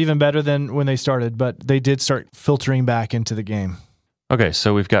were even better than when they started, but they did start filtering back into the game. Okay,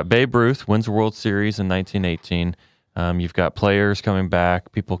 so we've got Babe Ruth wins the World Series in 1918. You've got players coming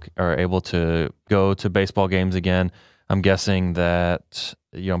back. People are able to go to baseball games again. I'm guessing that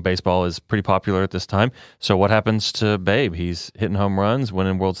baseball is pretty popular at this time. So what happens to Babe? He's hitting home runs,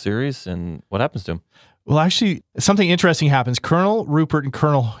 winning World Series, and what happens to him? Well, actually, something interesting happens. Colonel Rupert and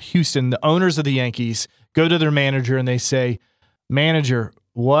Colonel Houston, the owners of the Yankees, go to their manager and they say, "Manager,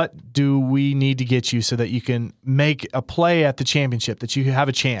 what do we need to get you so that you can make a play at the championship, that you have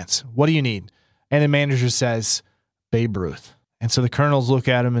a chance? What do you need?" And the manager says, "Babe Ruth." And so the colonels look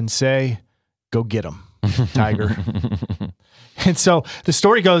at him and say, "Go get him, Tiger." And so the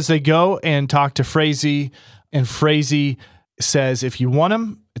story goes, they go and talk to Frazee, and Frazee says, if you want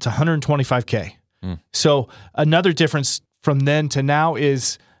him, it's $125K. So another difference from then to now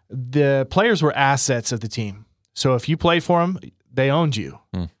is the players were assets of the team. So if you played for them, they owned you.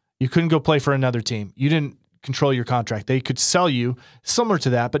 You couldn't go play for another team. You didn't control your contract. They could sell you similar to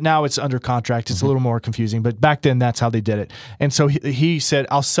that, but now it's under contract. It's a little more confusing, but back then that's how they did it. And so he said,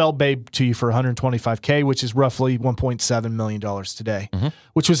 "I'll sell Babe to you for $125K, which is roughly $1.7 million today,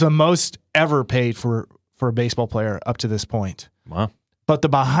 which was the most ever paid for a baseball player up to this point. Wow. But the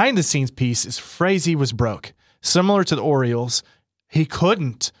behind the scenes piece is Frazee was broke. Similar to the Orioles, he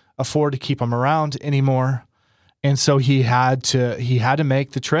couldn't afford to keep him around anymore. And so he had to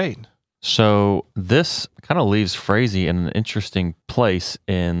make the trade. So this kind of leaves Frazee in an interesting place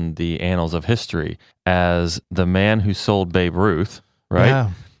in the annals of history as the man who sold Babe Ruth, right?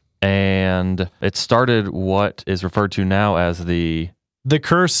 Yeah. And it started what is referred to now as the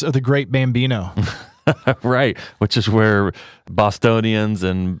curse of the great Bambino. right, which is where Bostonians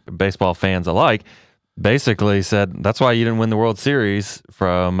and baseball fans alike basically said, that's why you didn't win the World Series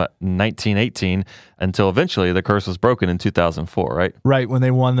from 1918 until eventually the curse was broken in 2004, right? Right, when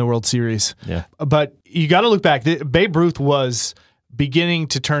they won the World Series. Yeah. But you got to look back. Babe Ruth was beginning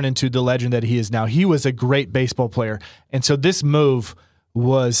to turn into the legend that he is now. He was a great baseball player. And so this move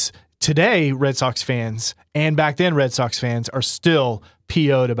was, today Red Sox fans and back then Red Sox fans are still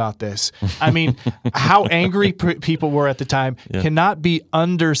PO'd about this. I mean, how angry people were at the time cannot be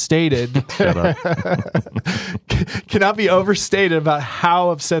understated. Shut up. Cannot be overstated about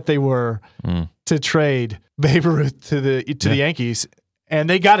how upset they were to trade Babe Ruth to the Yankees. And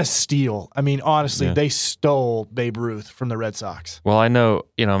they got a steal. I mean, honestly, they stole Babe Ruth from the Red Sox. Well, I know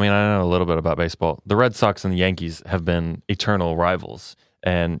a little bit about baseball. The Red Sox and the Yankees have been eternal rivals,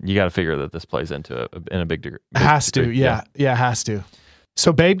 and you got to figure that this plays into it in a big degree. Has to, yeah, has to.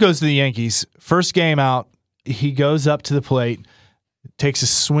 So Babe goes to the Yankees. First game out, he goes up to the plate, takes a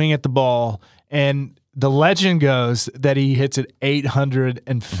swing at the ball, and the legend goes that he hits it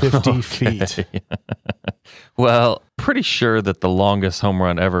 850 feet. Well, pretty sure that the longest home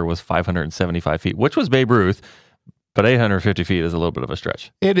run ever was 575 feet, which was Babe Ruth, but 850 feet is a little bit of a stretch.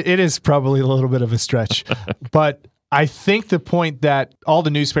 It is probably a little bit of a stretch. But I think the point that all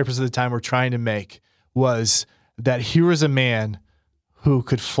the newspapers at the time were trying to make was that here was a man who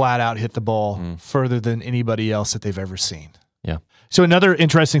could flat out hit the ball further than anybody else that they've ever seen. Yeah. So another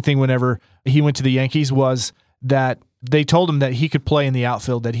interesting thing whenever he went to the Yankees was that they told him that he could play in the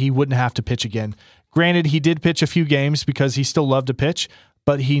outfield, that he wouldn't have to pitch again. Granted, he did pitch a few games because he still loved to pitch,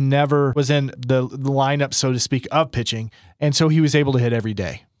 but he never was in the lineup, so to speak, of pitching. And so he was able to hit every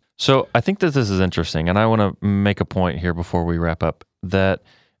day. So I think that this is interesting, and I want to make a point here before we wrap up, that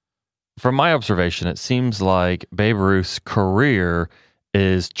from my observation, it seems like Babe Ruth's career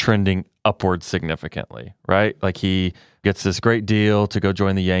is trending upward significantly, right? Like he gets this great deal to go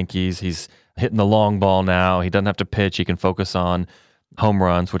join the Yankees. He's hitting the long ball now. He doesn't have to pitch. He can focus on home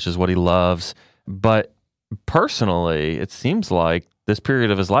runs, which is what he loves. But personally, it seems like this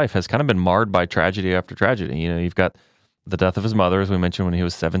period of his life has kind of been marred by tragedy after tragedy. You know, you've got the death of his mother, as we mentioned, when he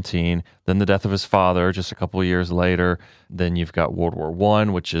was 17, then the death of his father just a couple of years later. Then you've got World War I,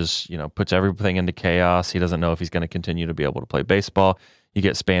 which is, you know, puts everything into chaos. He doesn't know if he's going to continue to be able to play baseball. You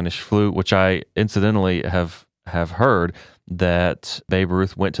get Spanish flu, which I incidentally have heard that Babe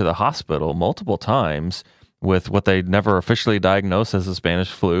Ruth went to the hospital multiple times with what they never officially diagnosed as the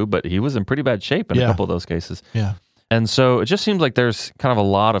Spanish flu, but he was in pretty bad shape in a couple of those cases. Yeah. And so it just seems like there's kind of a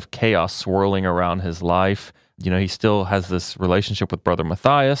lot of chaos swirling around his life. You know, he still has this relationship with brother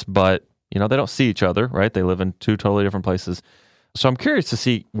Matthias, but, you know, they don't see each other, right? They live in two totally different places. So I'm curious to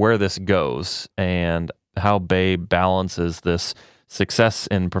see where this goes and how Babe balances this success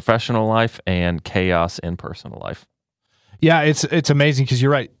in professional life and chaos in personal life. Yeah, it's amazing because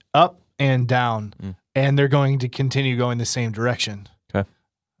you're right, up and down, and they're going to continue going the same direction. Okay.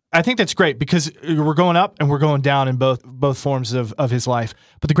 I think that's great because we're going up and we're going down in both forms of his life.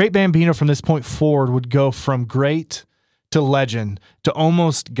 But the great Bambino from this point forward would go from great to legend to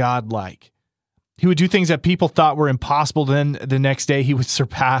almost godlike. He would do things that people thought were impossible. Then the next day he would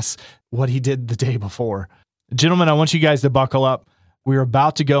surpass what he did the day before. Gentlemen, I want you guys to buckle up. We're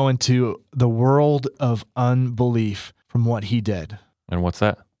about to go into the world of unbelief from what he did. And what's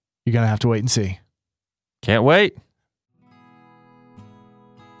that? You're going to have to wait and see. Can't wait.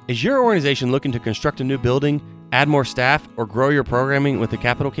 Is your organization looking to construct a new building, add more staff, or grow your programming with a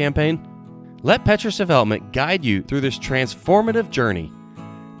capital campaign? Let Petrus Development guide you through this transformative journey.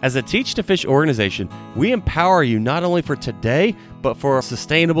 As a Teach to Fish organization, we empower you not only for today, but for a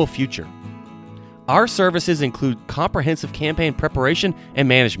sustainable future. Our services include comprehensive campaign preparation and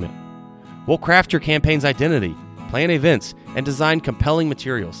management. We'll craft your campaign's identity, plan events, and design compelling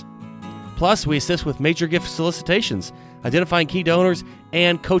materials. Plus, we assist with major gift solicitations, identifying key donors,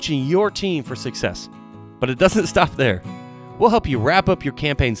 and coaching your team for success. But it doesn't stop there. We'll help you wrap up your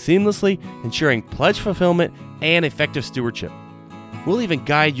campaign seamlessly, ensuring pledge fulfillment and effective stewardship. We'll even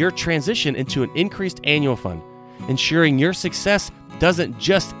guide your transition into an increased annual fund, ensuring your success doesn't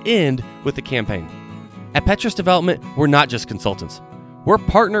just end with the campaign. At Petrus Development, we're not just consultants. We're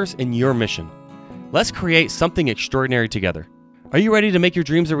partners in your mission. Let's create something extraordinary together. Are you ready to make your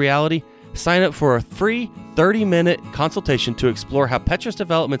dreams a reality? Sign up for a free 30-minute consultation to explore how Petrus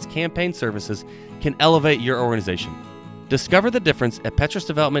Development's campaign services can elevate your organization. Discover the difference at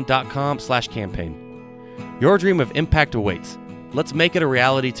petrusdevelopment.com/campaign. Your dream of impact awaits. Let's make it a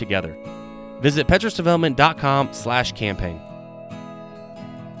reality together. Visit petrusdevelopment.com/campaign.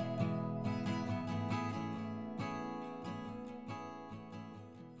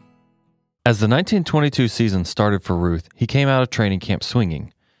 As the 1922 season started for Ruth, he came out of training camp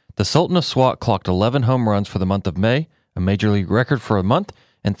swinging. The Sultan of Swat clocked 11 home runs for the month of May, a major league record for a month,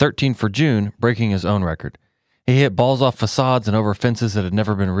 and 13 for June, breaking his own record. He hit balls off facades and over fences that had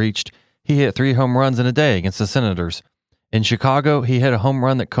never been reached. He hit 3 home runs in a day against the Senators. In Chicago, he hit a home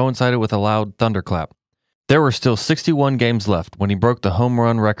run that coincided with a loud thunderclap. There were still 61 games left when he broke the home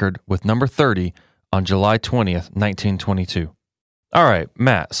run record with number 30 on July 20th, 1922. All right,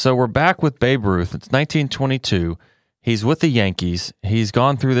 Matt, so we're back with Babe Ruth. It's 1922. He's with the Yankees. He's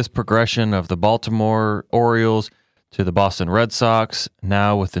gone through this progression of the Baltimore Orioles to the Boston Red Sox,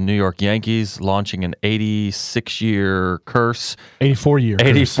 now with the New York Yankees launching an 86-year curse.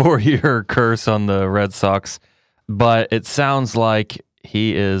 84-year curse on the Red Sox. But it sounds like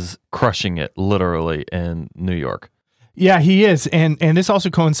he is crushing it, literally, in New York. Yeah, he is. And this also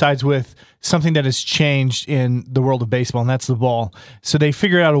coincides with something that has changed in the world of baseball, and that's the ball. So they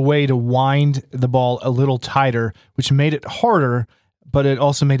figured out a way to wind the ball a little tighter, which made it harder, but it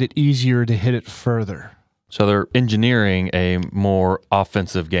also made it easier to hit it further. So they're engineering a more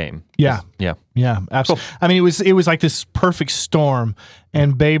offensive game. Yeah. Yeah. Yeah, absolutely. Cool. I mean, it was like this perfect storm,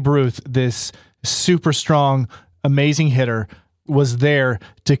 and Babe Ruth, this super strong, amazing hitter, was there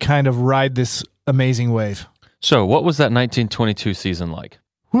to kind of ride this amazing wave. So what was that 1922 season like?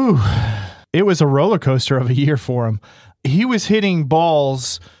 Whew. It was a roller coaster of a year for him. he was hitting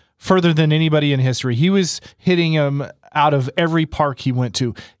balls further than anybody in history. He was hitting them out of every park he went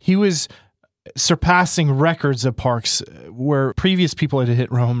to. He was surpassing records of parks where previous people had hit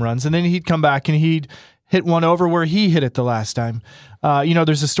home runs. And then he'd come back and he'd hit one over where he hit it the last time.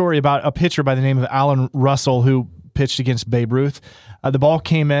 There's a story about a pitcher by the name of Alan Russell who pitched against Babe Ruth. The ball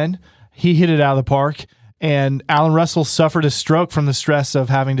came in, he hit it out of the park, and Alan Russell suffered a stroke from the stress of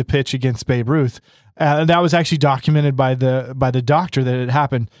having to pitch against Babe Ruth. That was actually documented by the doctor that it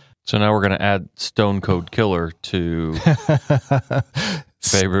happened. So now we're going to add Stone Cold Killer to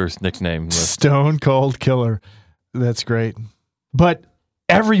Babe Ruth's nickname list. Stone Cold Killer. That's great. But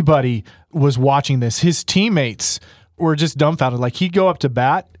everybody was watching this. His teammates were just dumbfounded. Like, he'd go up to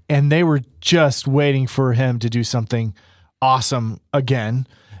bat, and they were just waiting for him to do something awesome again.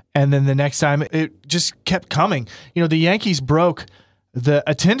 And then the next time, it just kept coming. The Yankees broke the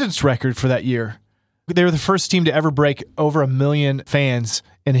attendance record for that year. They were the first team to ever break over 1 million fans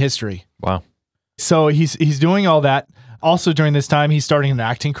in history. Wow. So he's doing all that. Also during this time, he's starting an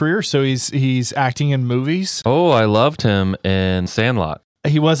acting career. So he's acting in movies. Oh, I loved him in Sandlot.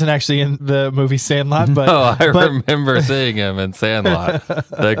 He wasn't actually in the movie Sandlot, but remember seeing him in Sandlot.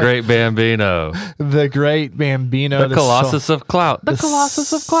 The Great Bambino. The Great Bambino. The Colossus of Clout. The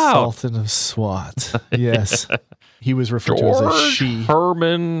Colossus of Clout. Sultan of SWAT. Yes. He was referred George to as a she.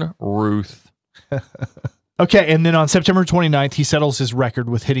 Herman Ruth. Okay, and then on September 29th, he settles his record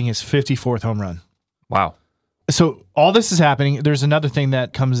with hitting his 54th home run. Wow. So all this is happening. There's another thing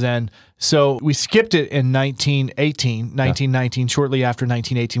that comes in. So we skipped it in 1919, shortly after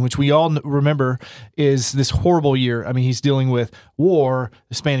 1918, which we all remember is this horrible year. I mean, he's dealing with war,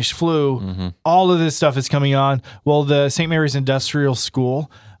 the Spanish flu, all of this stuff is coming on. Well, the St. Mary's Industrial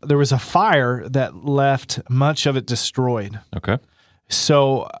School, there was a fire that left much of it destroyed. Okay.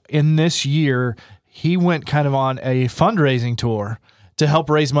 So in this year, he went kind of on a fundraising tour to help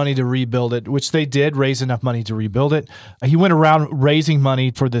raise money to rebuild it, which they did raise enough money to rebuild it. He went around raising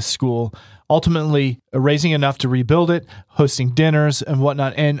money for this school, ultimately raising enough to rebuild it, hosting dinners and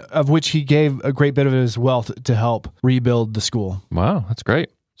whatnot, and of which he gave a great bit of his wealth to help rebuild the school. Wow, that's great.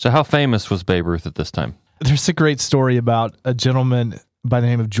 So how famous was Babe Ruth at this time? There's a great story about a gentleman by the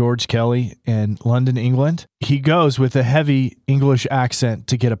name of George Kelly in London, England. He goes with a heavy English accent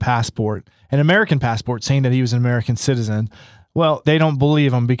to get a passport, an American passport, saying that he was an American citizen. Well, they don't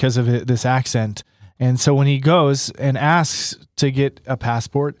believe him because of this accent. And so when he goes and asks to get a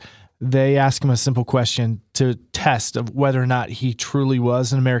passport, they ask him a simple question to test of whether or not he truly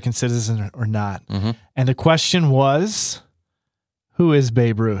was an American citizen or not. Mm-hmm. And the question was, who is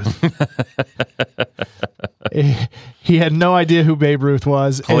Babe Ruth? He had no idea who Babe Ruth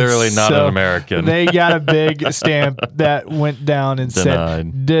was. Clearly not an American. They got a big stamp that went down and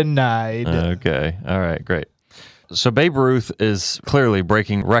said, denied. Okay. All right. Great. So Babe Ruth is clearly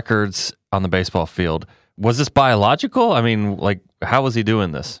breaking records on the baseball field. Was this biological? I mean, how was he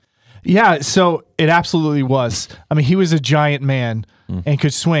doing this? Yeah, so it absolutely was. I mean, he was a giant man and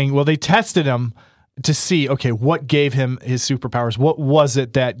could swing. Well, they tested him to see, okay, what gave him his superpowers? What was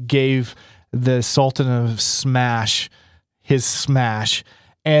it that gave the Sultan of Smash his smash?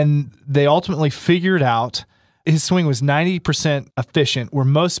 And they ultimately figured out his swing was 90% efficient, where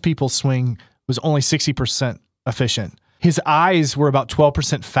most people's swing was only 60% efficient. His eyes were about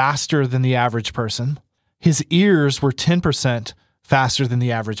 12% faster than the average person. His ears were 10% faster than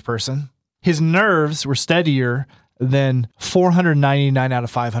the average person. His nerves were steadier than 499 out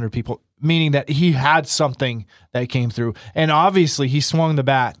of 500 people, meaning that he had something that came through. And obviously, he swung the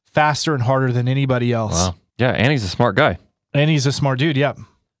bat faster and harder than anybody else. Wow. Yeah, and he's a smart guy. And he's a smart dude, yep.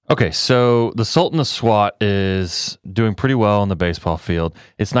 Okay, so the Sultan of SWAT is doing pretty well on the baseball field.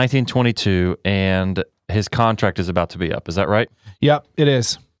 It's 1922, and his contract is about to be up. Is that right? Yep, it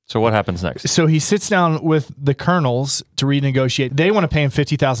is. So what happens next? So he sits down with the colonels to renegotiate. They want to pay him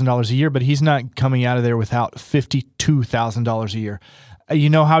 $50,000 a year, but he's not coming out of there without $52,000 a year. You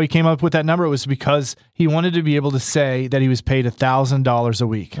know how he came up with that number? It was because he wanted to be able to say that he was paid $1,000 a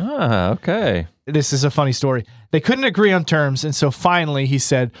week. Ah, okay. This is a funny story. They couldn't agree on terms, and so finally he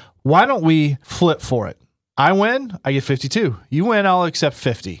said, why don't we flip for it? I win, I get 52. You win, I'll accept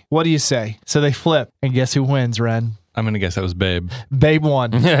 50. What do you say? So they flip, and guess who wins, Ren? I'm going to guess that was Babe. Babe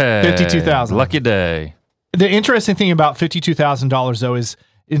won. Hey, $52,000. Lucky day. The interesting thing about $52,000, though, is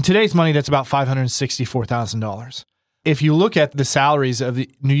in today's money, that's about $564,000. If you look at the salaries of the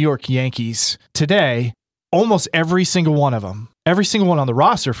New York Yankees today, almost every single one of them, every single one on the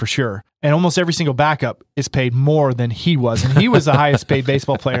roster for sure, and almost every single backup is paid more than he was. And he was the highest paid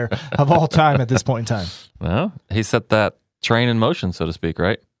baseball player of all time at this point in time. Well, he set that train in motion, so to speak,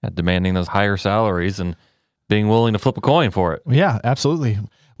 right? Demanding those higher salaries, and being willing to flip a coin for it. Yeah, absolutely.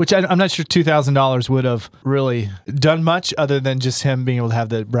 Which I'm not sure $2,000 would have really done much other than just him being able to have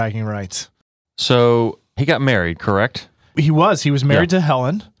the bragging rights. So he got married, correct? He was married to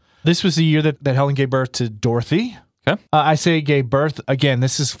Helen. This was the year that Helen gave birth to Dorothy. Okay. I say gave birth. Again,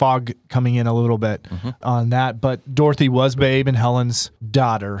 this is fog coming in a little bit on that, but Dorothy was Babe and Helen's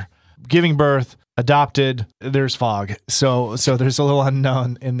daughter. Giving birth, adopted, there's fog. So there's a little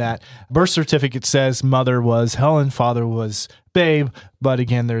unknown in that. Birth certificate says mother was Helen, father was Babe, but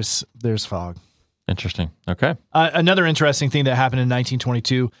again, there's fog. Interesting. Okay. Another interesting thing that happened in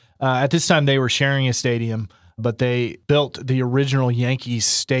 1922, at this time they were sharing a stadium, but they built the original Yankees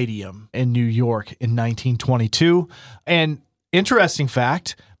Stadium in New York in 1922. And interesting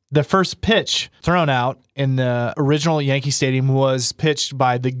fact, the first pitch thrown out in the original Yankee Stadium was pitched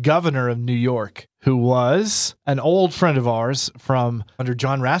by the governor of New York, who was an old friend of ours from under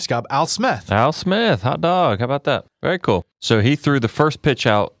John Raskob, Al Smith. Al Smith, hot dog. How about that? Very cool. So he threw the first pitch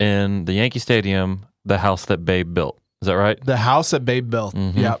out in the Yankee Stadium, the house that Babe built. Is that right? The house that Babe built.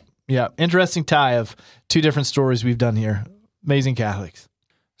 Mm-hmm. Yep. Yeah, interesting tie of two different stories we've done here. Amazing Catholics.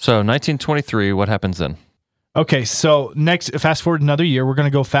 So 1923, what happens then? Okay, so next, fast forward another year. We're going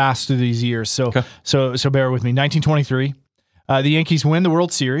to go fast through these years. So bear with me. 1923, the Yankees win the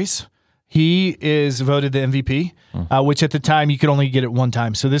World Series. He is voted the MVP, which at the time you could only get it one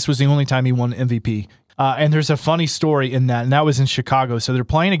time. So this was the only time he won MVP. And there's a funny story in that, and that was in Chicago. So they're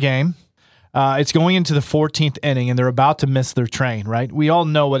playing a game. It's going into the 14th inning, and they're about to miss their train, right? We all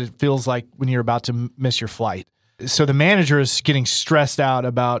know what it feels like when you're about to miss your flight. So the manager is getting stressed out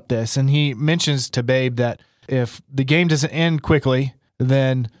about this, and he mentions to Babe that if the game doesn't end quickly,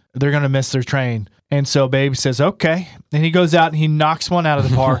 then they're going to miss their train. And so Babe says, okay. And he goes out and he knocks one out of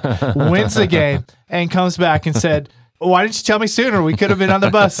the park, wins the game, and comes back and said, why didn't you tell me sooner? We could have been on the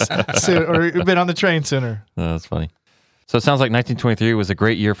bus sooner, or been on the train sooner. Oh, that's funny. So it sounds like 1923 was a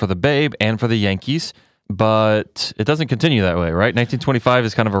great year for the Babe and for the Yankees, but it doesn't continue that way, right? 1925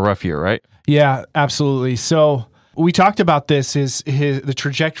 is kind of a rough year, right? Yeah, absolutely. So we talked about this, the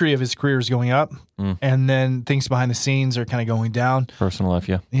trajectory of his career is going up, and then things behind the scenes are kind of going down. Personal life,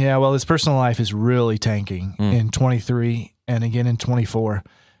 yeah. Yeah, well, his personal life is really tanking in 23 and again in 24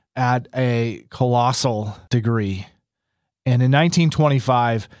 at a colossal degree. And in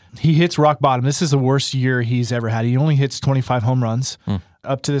 1925, he hits rock bottom. This is the worst year he's ever had. He only hits 25 home runs.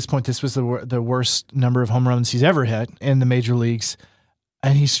 Up to this point, this was the worst number of home runs he's ever hit in the major leagues.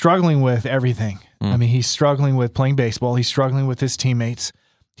 And he's struggling with everything. I mean, he's struggling with playing baseball. He's struggling with his teammates.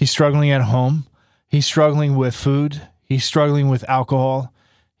 He's struggling at home. He's struggling with food. He's struggling with alcohol.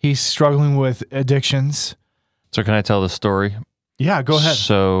 He's struggling with addictions. So can I tell the story? Yeah, go ahead.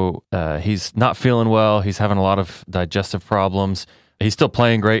 So he's not feeling well. He's having a lot of digestive problems. He's still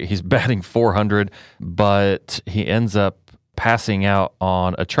playing great. He's batting .400, but he ends up passing out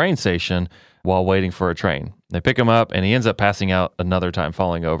on a train station while waiting for a train. They pick him up, and he ends up passing out another time,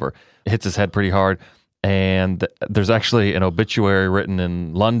 falling over. Hits his head pretty hard. And there's actually an obituary written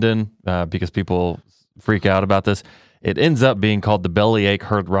in London because people freak out about this. It ends up being called the bellyache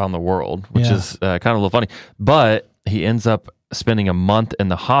heard around the world, which is kind of a little funny. But he ends up spending a month in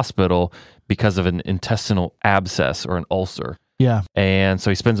the hospital because of an intestinal abscess or an ulcer. Yeah. And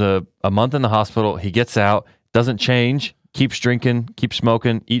so he spends a month in the hospital. He gets out, doesn't change, keeps drinking, keeps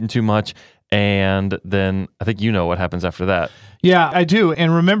smoking, eating too much. And then I think you know what happens after that. Yeah, I do.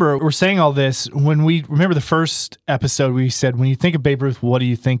 And remember, we're saying all this when we remember the first episode, we said, when you think of Babe Ruth, what do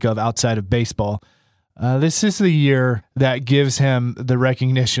you think of outside of baseball? This is the year that gives him the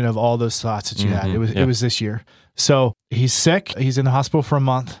recognition of all those thoughts that you had. It was this year. So he's sick. He's in the hospital for a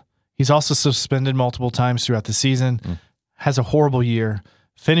month. He's also suspended multiple times throughout the season, has a horrible year,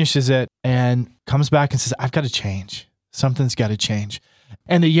 finishes it, and comes back and says, I've got to change. Something's got to change.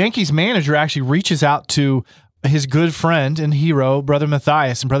 And the Yankees manager actually reaches out to his good friend and hero, Brother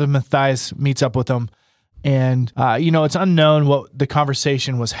Matthias, and Brother Matthias meets up with him. And, it's unknown what the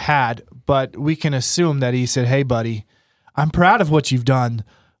conversation was had, but we can assume that he said, hey, buddy, I'm proud of what you've done,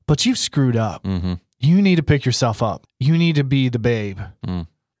 but you've screwed up. You need to pick yourself up. You need to be the Babe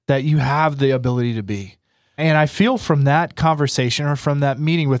that you have the ability to be. And I feel from that conversation or from that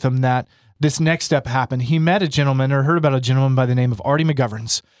meeting with him that this next step happened. He met a gentleman or heard about a gentleman by the name of Artie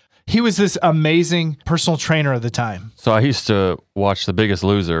McGoverns. He was this amazing personal trainer at the time. So I used to watch The Biggest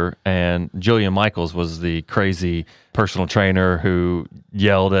Loser, and Jillian Michaels was the crazy personal trainer who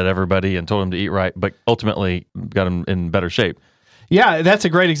yelled at everybody and told him to eat right, but ultimately got him in better shape. Yeah, that's a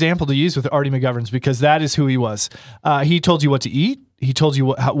great example to use with Artie McGoverns because that is who he was. He told you what to eat. He told you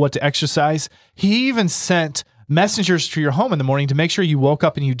what to exercise. He even sent messengers to your home in the morning to make sure you woke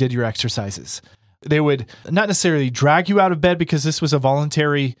up and you did your exercises. They would not necessarily drag you out of bed because this was a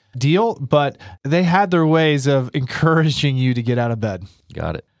voluntary deal, but they had their ways of encouraging you to get out of bed.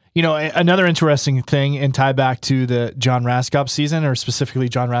 Got it. You know, another interesting thing, and tie back to the John Raskop season, or specifically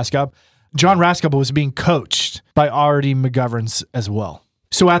John Raskop. John Raskop was being coached by Artie McGovern as well.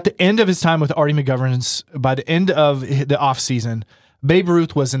 So at the end of his time with Artie McGovern, by the end of the offseason, Babe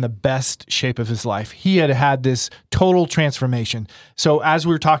Ruth was in the best shape of his life. He had this total transformation. So as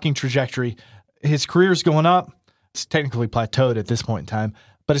we were talking trajectory, his career's going up. It's technically plateaued at this point in time,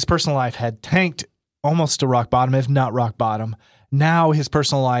 but his personal life had tanked almost to rock bottom, if not rock bottom. Now his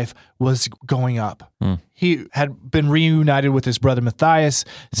personal life was going up. He had been reunited with his brother Matthias,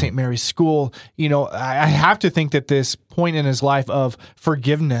 St. Mary's School. You know, I have to think that this point in his life of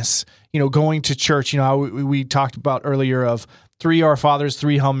forgiveness, you know, going to church, you know, we talked about earlier of 3 Our Fathers,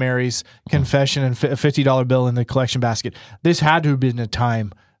 3 Hail Marys, confession, and a $50 bill in the collection basket. This had to have been a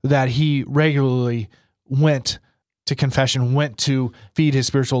time that he regularly went to confession, went to feed his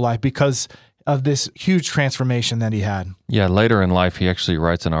spiritual life because of this huge transformation that he had. Yeah, later in life, he actually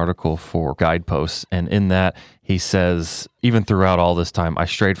writes an article for Guideposts, and in that, he says, even throughout all this time, I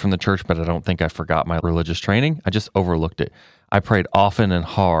strayed from the church, but I don't think I forgot my religious training. I just overlooked it. I prayed often and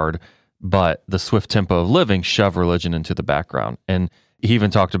hard, but the swift tempo of living shoved religion into the background. And he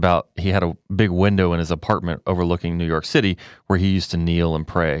even talked about he had a big window in his apartment overlooking New York City where he used to kneel and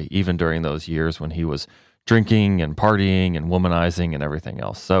pray, even during those years when he was drinking and partying and womanizing and everything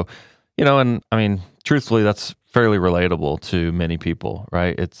else. So, you know, and I mean, truthfully, that's fairly relatable to many people,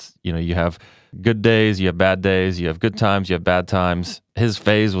 right? It's, you know, you have good days, you have bad days, you have good times, you have bad times. His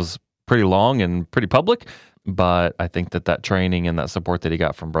phase was pretty long and pretty public, but I think that training and that support that he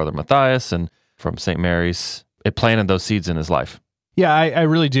got from Brother Matthias and from St. Mary's, it planted those seeds in his life. Yeah, I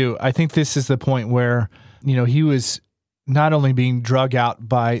really do. I think this is the point where, you know, he was not only being drug out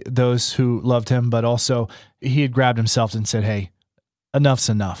by those who loved him, but also he had grabbed himself and said, hey, enough's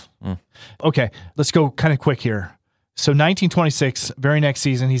enough. Okay, let's go kind of quick here. So 1926, very next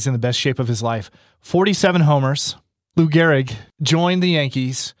season, he's in the best shape of his life. 47 homers. Lou Gehrig joined the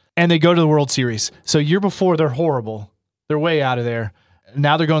Yankees, and they go to the World Series. So year before, they're horrible. They're way out of there.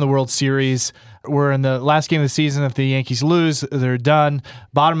 Now they're going to the World Series. We're in the last game of the season. If the Yankees lose, they're done.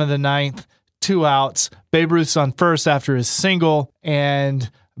 Bottom of the ninth, 2 outs. Babe Ruth's on first after his single, and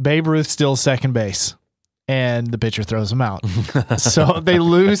Babe Ruth still second base. And the pitcher throws him out. So they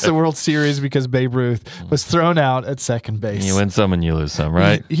lose the World Series because Babe Ruth was thrown out at second base. You win some and you lose some,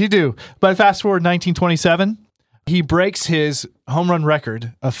 right? You do. But fast forward 1927, he breaks his home run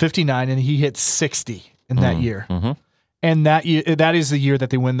record of 59, and he hits 60 in that year. And that is the year that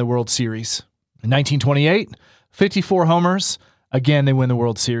they win the World Series. In 1928, 54 homers. Again, they win the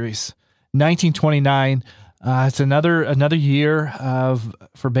World Series. 1929, it's another year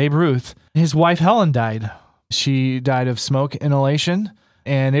for Babe Ruth. His wife Helen died. She died of smoke inhalation,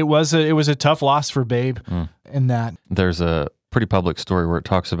 and it was a tough loss for Babe in that. There's a pretty public story where it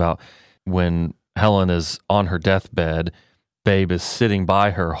talks about when Helen is on her deathbed, Babe is sitting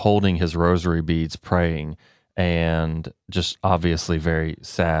by her holding his rosary beads, praying, and just obviously very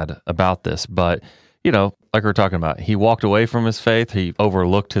sad about this. But, you know, like we were talking about, he walked away from his faith. He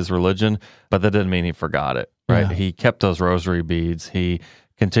overlooked his religion, but that didn't mean he forgot it, right? Yeah. He kept those rosary beads. He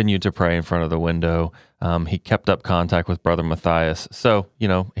continued to pray in front of the window. He kept up contact with Brother Matthias. So, you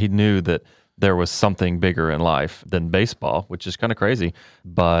know, he knew that there was something bigger in life than baseball, which is kind of crazy,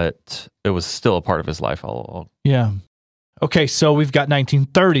 but it was still a part of his life all. Yeah. Okay, so we've got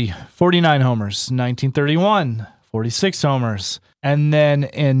 1930, 49 homers, 1931, 46 homers. And then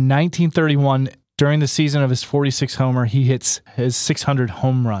in 1931, during the season of his 46 homer, he hits his 600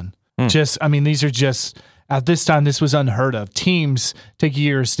 home run. These are just, at this time, this was unheard of. Teams take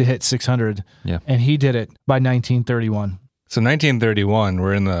years to hit 600, and he did it by 1931. So 1931,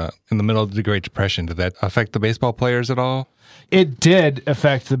 we're in the middle of the Great Depression. Did that affect the baseball players at all? It did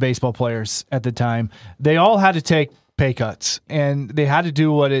affect the baseball players at the time. They all had to take pay cuts, and they had to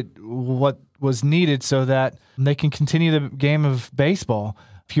do what was needed so that they can continue the game of baseball.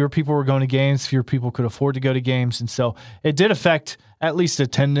 Fewer people were going to games, fewer people could afford to go to games, and so it did affect at least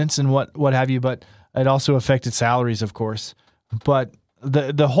attendance and what have you, but it also affected salaries, of course. But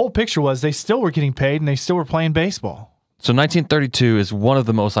the whole picture was they still were getting paid and they still were playing baseball. So 1932 is one of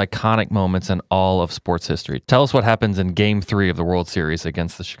the most iconic moments in all of sports history. Tell us what happens in Game 3 of the World Series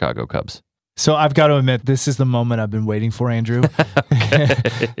against the Chicago Cubs. So I've got to admit, this is the moment I've been waiting for, Andrew.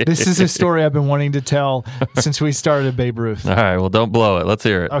 This is a story I've been wanting to tell since we started Babe Ruth. All right, well, don't blow it. Let's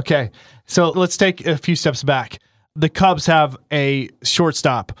hear it. Okay, so let's take a few steps back. The Cubs have a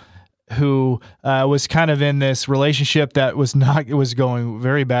shortstop who was kind of in this relationship that was going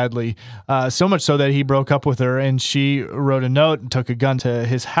very badly, so much so that he broke up with her, and she wrote a note and took a gun to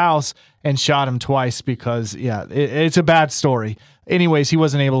his house and shot him twice because, it's a bad story. Anyways, he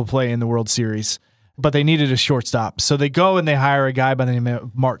wasn't able to play in the World Series, but they needed a shortstop. So they go and they hire a guy by the name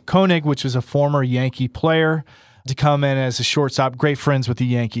of Mark Koenig, which was a former Yankee player, to come in as a shortstop, great friends with the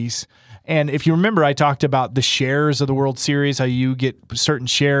Yankees. And if you remember, I talked about the shares of the World Series, how you get certain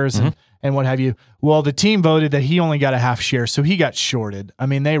shares and what have you. Well, the team voted that he only got a half share, so he got shorted. I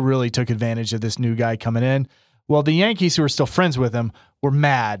mean, they really took advantage of this new guy coming in. Well, the Yankees, who were still friends with him, were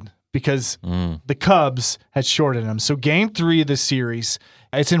mad because the Cubs had shorted him. So game 3 of the series,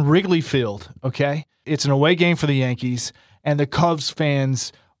 it's in Wrigley Field, okay? It's an away game for the Yankees, and the Cubs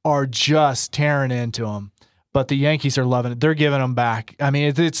fans are just tearing into them. But the Yankees are loving it. They're giving them back. I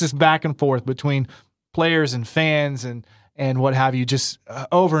mean, it's just back and forth between players and fans and what have you, just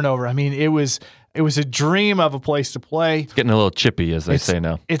over and over. I mean, it was a dream of a place to play. It's getting a little chippy, as they say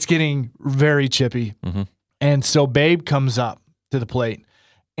now. It's getting very chippy. And so Babe comes up to the plate,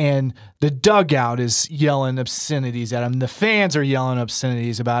 and the dugout is yelling obscenities at him. The fans are yelling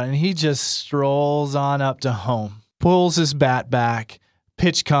obscenities about it, and he just strolls on up to home, pulls his bat back,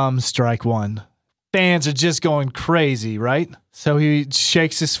 pitch comes, strike 1. Fans are just going crazy, right? So he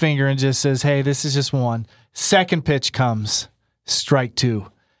shakes his finger and just says, hey, this is just 1. Second pitch comes, strike 2.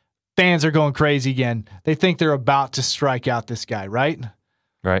 Fans are going crazy again. They think they're about to strike out this guy, right?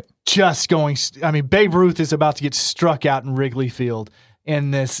 Right. Babe Ruth is about to get struck out in Wrigley Field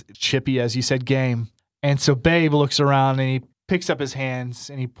in this chippy, as you said, game. And so Babe looks around and he picks up his hands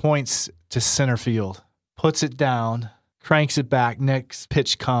and he points to center field, puts it down, cranks it back. Next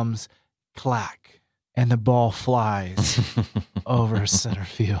pitch comes, clack. And the ball flies over center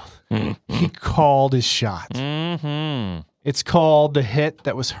field. He called his shot. It's called the hit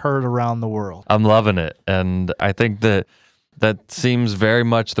that was heard around the world. I'm loving it. And I think that seems very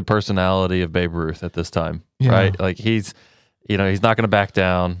much the personality of Babe Ruth at this time, right? Like he's not going to back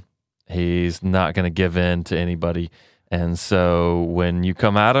down. He's not going to give in to anybody. And so when you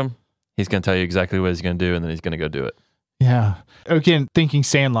come at him, he's going to tell you exactly what he's going to do, and then he's going to go do it. Yeah. Again, thinking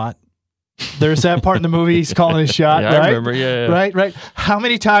Sandlot. There's that part in the movie he's calling his shot, right? I remember, yeah. Right. How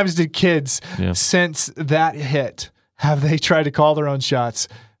many times did kids, since that hit, have they tried to call their own shots?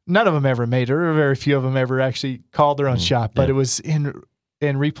 None of them ever made it, or very few of them ever actually called their own shot, but it was in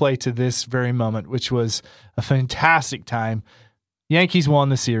replay to this very moment, which was a fantastic time. Yankees won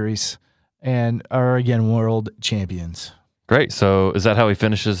the series and are, again, world champions. Great. So is that how he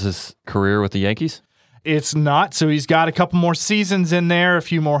finishes his career with the Yankees? It's not. So he's got a couple more seasons in there, a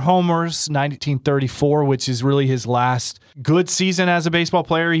few more homers, 1934, which is really his last good season as a baseball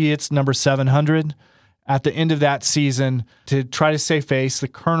player. He hits number 700. At the end of that season, to try to save face, the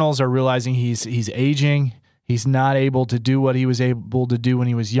Colonels are realizing he's aging. He's not able to do what he was able to do when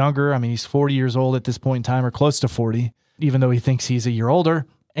he was younger. I mean, he's 40 years old at this point in time, or close to 40, even though he thinks he's a year older.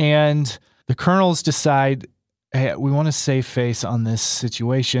 And the Colonels decide, hey, we want to save face on this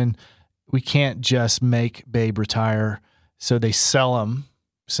situation. We can't just make Babe retire. So they sell him,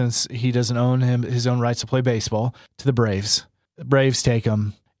 since he doesn't own his own rights to play baseball, to the Braves. The Braves take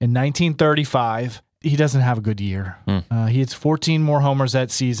him. In 1935, he doesn't have a good year. He hits 14 more homers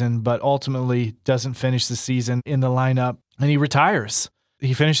that season, but ultimately doesn't finish the season in the lineup, and he retires.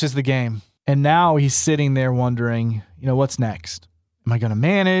 He finishes the game. And now he's sitting there wondering, what's next? Am I going to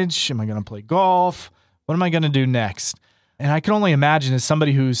manage? Am I going to play golf? What am I going to do next? And I can only imagine, as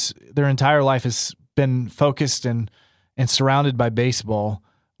somebody who's their entire life has been focused and surrounded by baseball,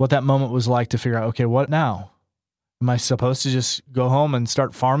 what that moment was like to figure out, okay, what now? Am I supposed to just go home and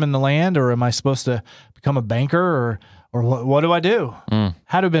start farming the land, or am I supposed to become a banker, or what do I do?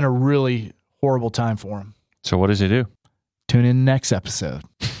 Had to have been a really horrible time for him. So what does he do? Tune in next episode.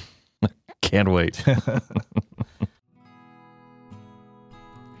 Can't wait.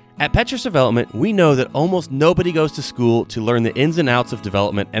 At Petrus Development, we know that almost nobody goes to school to learn the ins and outs of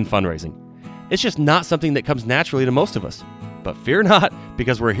development and fundraising. It's just not something that comes naturally to most of us. But fear not,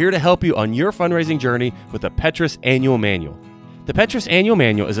 because we're here to help you on your fundraising journey with the Petrus Annual Manual. The Petrus Annual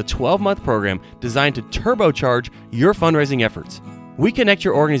Manual is a 12-month program designed to turbocharge your fundraising efforts. We connect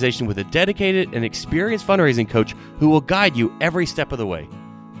your organization with a dedicated and experienced fundraising coach who will guide you every step of the way.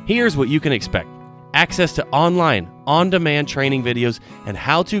 Here's what you can expect. Access to online, on-demand training videos and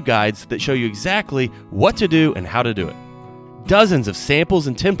how-to guides that show you exactly what to do and how to do it. Dozens of samples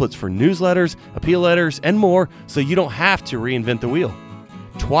and templates for newsletters, appeal letters, and more, so you don't have to reinvent the wheel.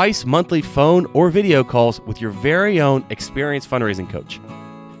 Twice monthly phone or video calls with your very own experienced fundraising coach.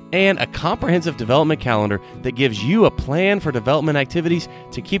 and a comprehensive development calendar that gives you a plan for development activities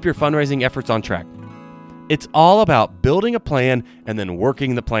to keep your fundraising efforts on track. It's all about building a plan and then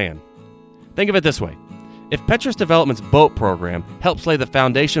working the plan. Think of it this way. If Petrus Development's boat program helps lay the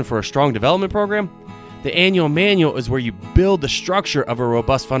foundation for a strong development program, the annual manual is where you build the structure of a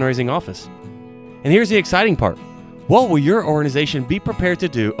robust fundraising office. And here's the exciting part. What will your organization be prepared to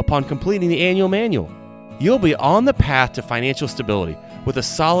do upon completing the annual manual? You'll be on the path to financial stability with a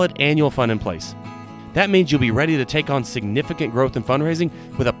solid annual fund in place. That means you'll be ready to take on significant growth in fundraising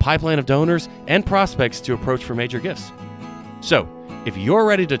with a pipeline of donors and prospects to approach for major gifts. So, if you're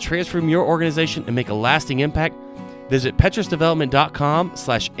ready to transform your organization and make a lasting impact, visit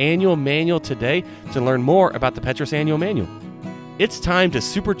petrusdevelopment.com/annual manual today to learn more about the Petrus Annual Manual. It's time to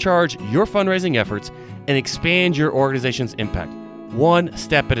supercharge your fundraising efforts and expand your organization's impact, one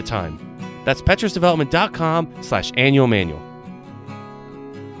step at a time. That's petrusdevelopment.com/annual manual.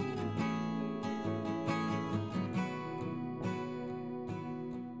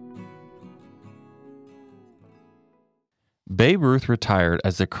 Babe Ruth retired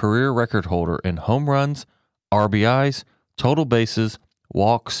as the career record holder in home runs, RBIs, total bases,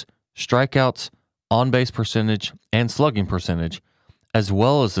 walks, strikeouts, on-base percentage, and slugging percentage, as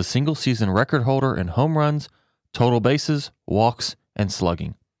well as the single-season record holder in home runs, total bases, walks, and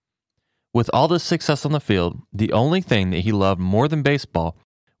slugging. With all this success on the field, the only thing that he loved more than baseball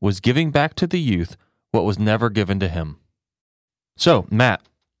was giving back to the youth what was never given to him. So, Matt,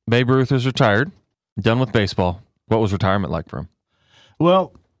 Babe Ruth is retired, done with baseball. What was retirement like for him?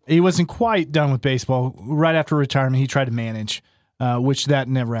 Well, he wasn't quite done with baseball. Right after retirement, he tried to manage, which that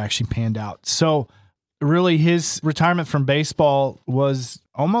never actually panned out. So really his retirement from baseball was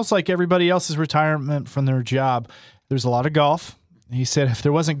almost like everybody else's retirement from their job. There's a lot of golf. He said if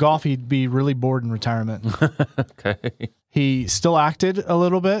there wasn't golf, he'd be really bored in retirement. Okay. He still acted a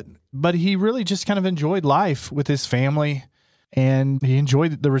little bit, but he really just kind of enjoyed life with his family, and he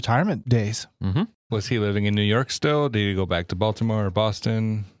enjoyed the retirement days. Mm-hmm. Was he living in New York still? Did he go back to Baltimore or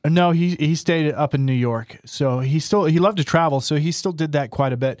Boston? No, he stayed up in New York. So he loved to travel, so he still did that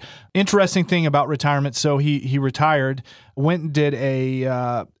quite a bit. Interesting thing about retirement, so he retired, went and did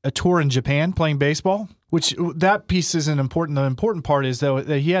a tour in Japan playing baseball, which that piece isn't important. The important part is, though,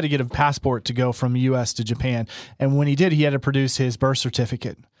 that he had to get a passport to go from U.S. to Japan. And when he did, he had to produce his birth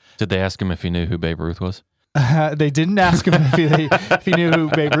certificate. Did they ask him if he knew who Babe Ruth was? They didn't ask him if he knew who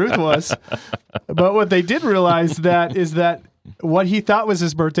Babe Ruth was. But what they did realize is that what he thought was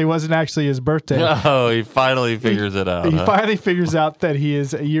his birthday wasn't actually his birthday. Oh, he finally figures it out. He finally figures out that he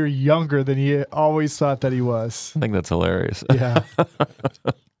is a year younger than he always thought that he was. I think that's hilarious. Yeah.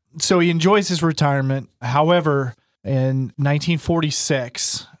 So he enjoys his retirement. However, in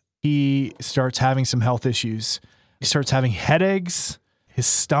 1946, he starts having some health issues. He starts having headaches, his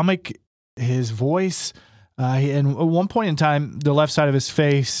stomach, his voice. And at one point in time, the left side of his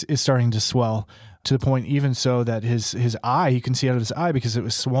face is starting to swell to the point even so that his eye, you can see out of his eye because it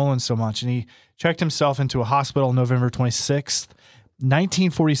was swollen so much. And he checked himself into a hospital November 26th,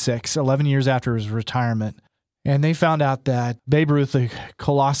 1946, 11 years after his retirement. And they found out that Babe Ruth, the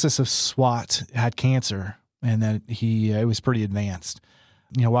Colossus of SWAT, had cancer and that it was pretty advanced.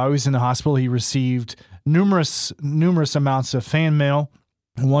 While he was in the hospital, he received numerous amounts of fan mail.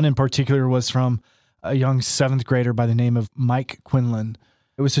 One in particular was from a young seventh grader by the name of Mike Quinlan.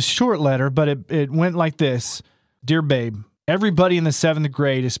 It was a short letter, but it went like this. Dear Babe, everybody in the seventh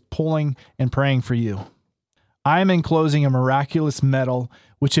grade is pulling and praying for you. I am enclosing a miraculous medal,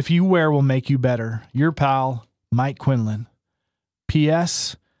 which if you wear will make you better. Your pal, Mike Quinlan.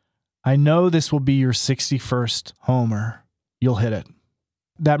 P.S. I know this will be your 61st homer. You'll hit it.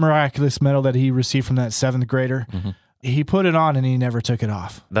 That miraculous medal that he received from that seventh grader, he put it on and he never took it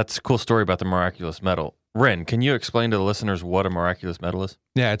off. That's a cool story about the miraculous medal. Ren, can you explain to the listeners what a miraculous medal is?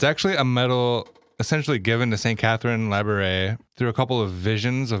 Yeah, it's actually a medal essentially given to St. Catherine Labouré through a couple of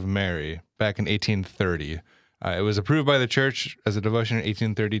visions of Mary back in 1830. It was approved by the church as a devotion in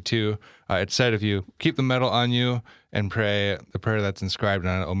 1832. It said if you keep the medal on you and pray the prayer that's inscribed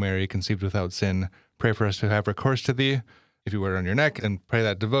on it, O Mary, conceived without sin, pray for us to have recourse to thee. If you wear it on your neck and pray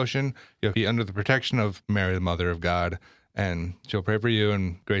that devotion, you'll be under the protection of Mary, the Mother of God, and she'll pray for you,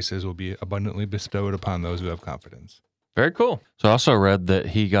 and graces will be abundantly bestowed upon those who have confidence. Very cool. So I also read that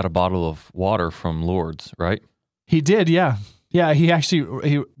he got a bottle of water from Lourdes, right? He did, yeah. Yeah,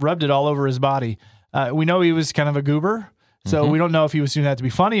 he rubbed it all over his body. We know he was kind of a goober, so we don't know if he was doing that to be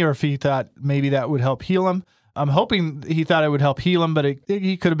funny or if he thought maybe that would help heal him. I'm hoping he thought it would help heal him, but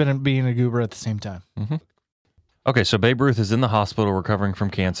he could have been being a goober at the same time. Mm-hmm. Okay, so Babe Ruth is in the hospital recovering from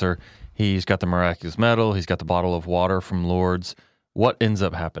cancer. He's got the miraculous medal. He's got the bottle of water from Lourdes. what ends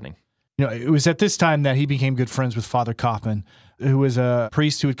up happening? It was at this time that he became good friends with Father Kaufman, who was a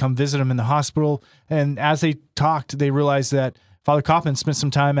priest who would come visit him in the hospital. And as they talked, they realized that Father Kaufman spent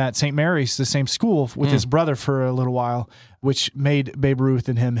some time at St. Mary's, the same school, with his brother for a little while, which made Babe Ruth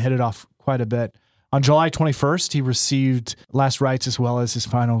and him hit it off quite a bit. On July 21st, he received last rites as well as his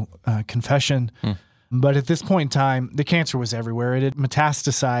final confession. But at this point in time, the cancer was everywhere. It had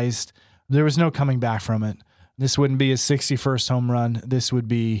metastasized. There was no coming back from it. This wouldn't be his 61st home run. This would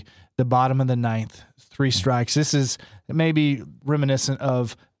be the bottom of the ninth, 3 strikes. This is maybe reminiscent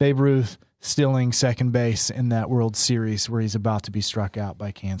of Babe Ruth stealing second base in that World Series where he's about to be struck out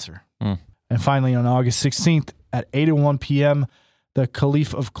by cancer. And finally, on August 16th at 8:01 p.m., the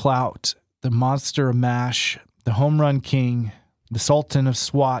Caliph of Clout, the Monster of MASH, the Home Run King, the Sultan of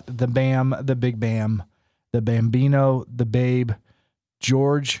SWAT, the Bam, the Big Bam, the Bambino, the Babe,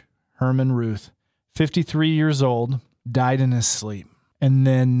 George Herman Ruth, 53 years old, died in his sleep. And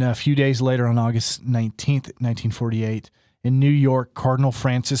then a few days later, on August 19th, 1948, in New York, Cardinal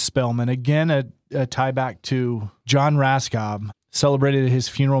Francis Spellman, again a tie back to John Raskob, celebrated his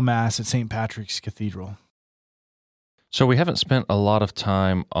funeral mass at St. Patrick's Cathedral. So we haven't spent a lot of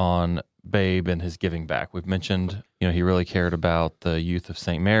time on Babe and his giving back. We've mentioned, he really cared about the youth of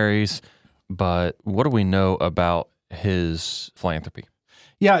St. Mary's, but what do we know about his philanthropy?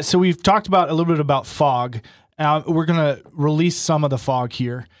 Yeah, so we've talked about a little bit about fog. We're going to release some of the fog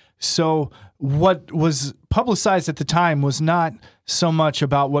here. So what was publicized at the time was not so much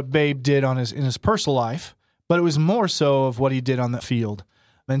about what Babe did in his personal life, but it was more so of what he did on the field.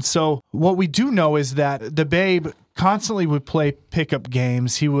 And so what we do know is that the Babe constantly would play pickup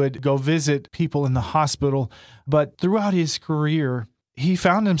games. He would go visit people in the hospital. But throughout his career, he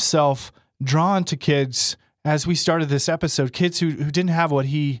found himself drawn to kids, as we started this episode, kids who didn't have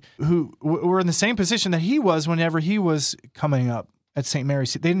who were in the same position that he was whenever he was coming up at St.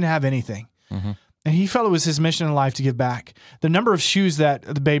 Mary's. They didn't have anything. And he felt it was his mission in life to give back. The number of shoes that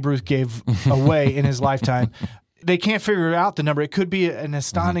the Babe Ruth gave away in his lifetime, they can't figure out the number. It could be an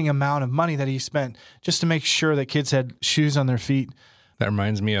astounding amount of money that he spent just to make sure that kids had shoes on their feet. That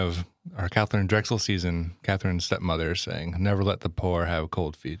reminds me of our Catherine Drexel season, Catherine's stepmother saying, "Never let the poor have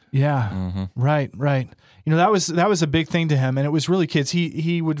cold feet." Yeah, right. That was a big thing to him, and it was really kids.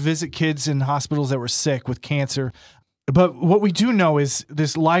 He would visit kids in hospitals that were sick with cancer. But what we do know is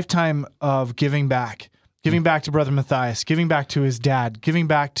this lifetime of giving back to Brother Matthias, giving back to his dad, giving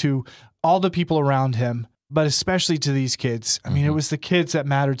back to all the people around him, but especially to these kids. I mean, it was the kids that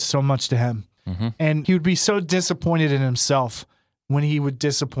mattered so much to him. And he would be so disappointed in himself when he would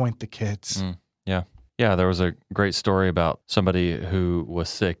disappoint the kids. Yeah, there was a great story about somebody who was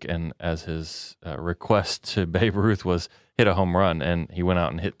sick, and as his request to Babe Ruth was hit a home run, and he went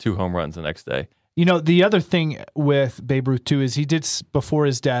out and hit 2 home runs the next day. The other thing with Babe Ruth, too, is he did, before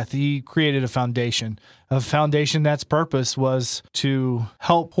his death, he created a foundation that's purpose was to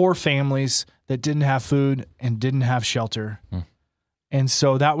help poor families that didn't have food and didn't have shelter. And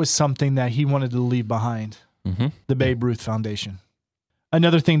so that was something that he wanted to leave behind, the Babe Ruth Foundation.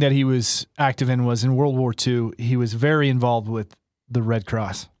 Another thing that he was active in was in World War II, he was very involved with the Red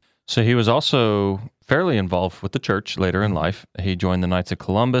Cross. So he was also fairly involved with the church later in life. He joined the Knights of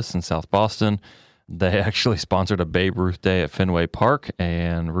Columbus in South Boston. They actually sponsored a Babe Ruth Day at Fenway Park,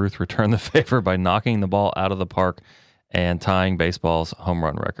 and Ruth returned the favor by knocking the ball out of the park and tying baseball's home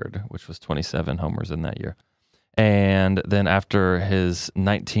run record, which was 27 homers in that year. And then after his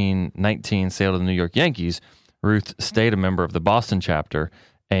 1919 sale to the New York Yankees, Ruth stayed a member of the Boston chapter,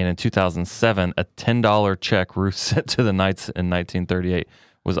 and in 2007, a $10 check Ruth sent to the Knights in 1938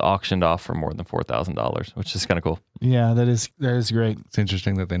 was auctioned off for more than $4,000, which is kind of cool. Yeah, that is great. It's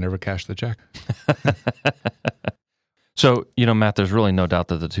interesting that they never cashed the check. So, Matt, there's really no doubt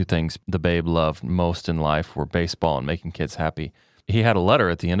that the 2 things the Babe loved most in life were baseball and making kids happy. He had a letter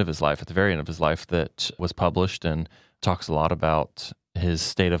at the very end of his life, that was published and talks a lot about his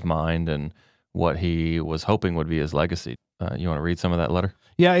state of mind and what he was hoping would be his legacy. You want to read some of that letter?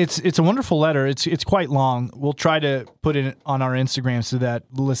 Yeah, it's a wonderful letter. It's quite long. We'll try to put it on our Instagram so that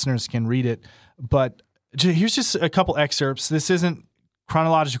listeners can read it. But here's just a couple excerpts. This isn't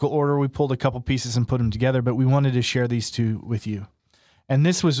chronological order. We pulled a couple pieces and put them together, but we wanted to share these 2 with you. And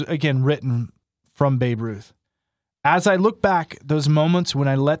this was, again, written from Babe Ruth. As I look back, those moments when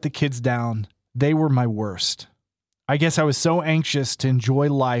I let the kids down, they were my worst. I guess I was so anxious to enjoy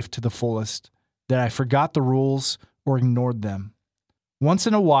life to the fullest that I forgot the rules or ignored them. Once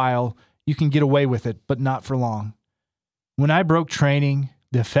in a while, you can get away with it, but not for long. When I broke training,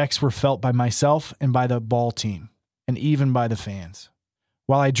 the effects were felt by myself and by the ball team, and even by the fans.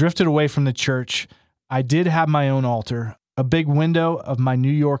 While I drifted away from the church, I did have my own altar, a big window of my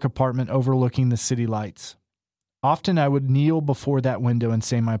New York apartment overlooking the city lights. Often I would kneel before that window and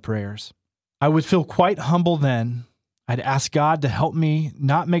say my prayers. I would feel quite humble then. I'd ask God to help me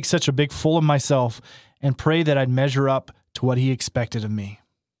not make such a big fool of myself and pray that I'd measure up to what he expected of me.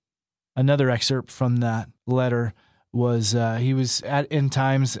 Another excerpt from that letter was he was at end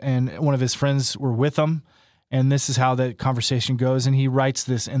times and one of his friends were with him, and this is how the conversation goes, and he writes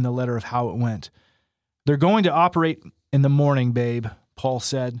this in the letter of how it went. "They're going to operate in the morning, babe," Paul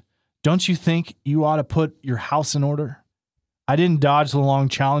said. "Don't you think you ought to put your house in order?" I didn't dodge the long,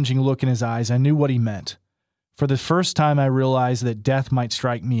 challenging look in his eyes. I knew what he meant. For the first time, I realized that death might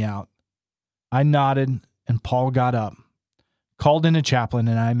strike me out. I nodded, and Paul got up, called in a chaplain,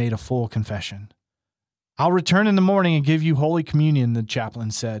 and I made a full confession. "I'll return in the morning and give you Holy Communion," the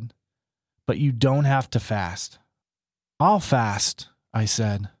chaplain said. "But you don't have to fast." "I'll fast," I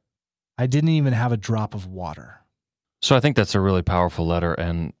said. I didn't even have a drop of water. So I think that's a really powerful letter,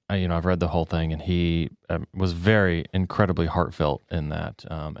 and I've read the whole thing, and he was very incredibly heartfelt in that,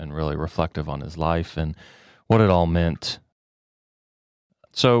 and really reflective on his life and what it all meant.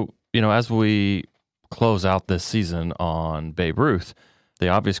 So, as we close out this season on Babe Ruth, the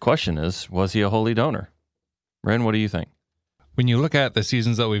obvious question is, was he a holy donor? Ren, what do you think? When you look at the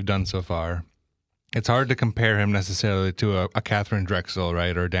seasons that we've done so far, it's hard to compare him necessarily to a Catherine Drexel,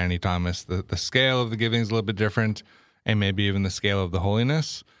 right, or Danny Thomas. The scale of the giving is a little bit different, and maybe even the scale of the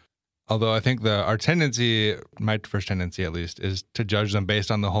holiness. Although I think our tendency, my first tendency at least, is to judge them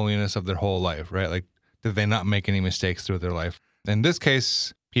based on the holiness of their whole life, right? Like, did they not make any mistakes through their life? In this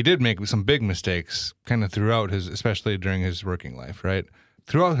case, he did make some big mistakes kind of throughout especially during his working life, right?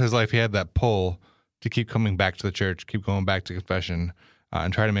 Throughout his life, he had that pull to keep coming back to the church, keep going back to confession,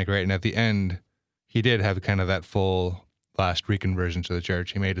 and try to make it right. And at the end, he did have kind of that full last reconversion to the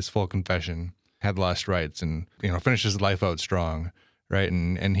church. He made his full confession, had last rites, and finished his life out strong, right?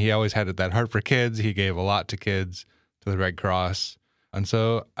 And he always had that heart for kids. He gave a lot to kids, to the Red Cross. And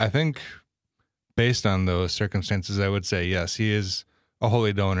so I think based on those circumstances, I would say, yes, he is a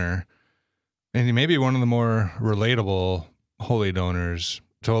holy donor. And he may be one of the more relatable holy donors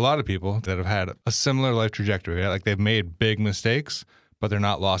to a lot of people that have had a similar life trajectory. Right? Like, they've made big mistakes, but they're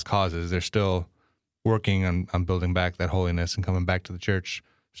not lost causes. They're still working on building back that holiness and coming back to the church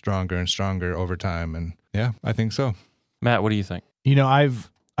stronger and stronger over time. And yeah, I think so. Matt, what do you think?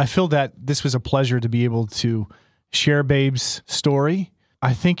 I feel that this was a pleasure to be able to share Babe's story.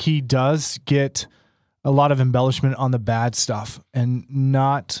 I think he does get a lot of embellishment on the bad stuff and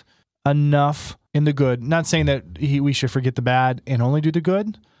not enough in the good. Not saying that we should forget the bad and only do the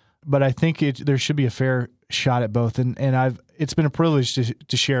good, but I think there should be a fair shot at both. And it's been a privilege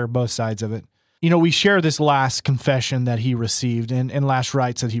to share both sides of it. We share this last confession that he received and last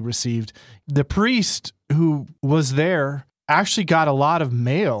rites that he received. The priest who was there actually got a lot of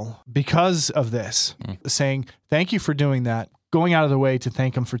mail because of this, saying, "Thank you for doing that," going out of the way to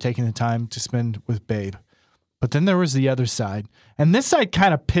thank him for taking the time to spend with Babe. But then there was the other side. And this side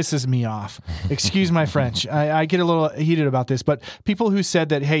kind of pisses me off. Excuse my French. I get a little heated about this, but people who said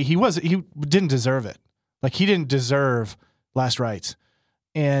that, hey, he didn't deserve it. Like, he didn't deserve last rites.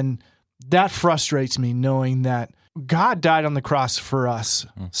 And that frustrates me, knowing that God died on the cross for us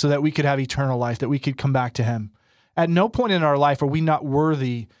so that we could have eternal life, that we could come back to him. At no point in our life are we not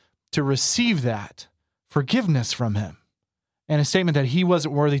worthy to receive that forgiveness from him. And a statement that he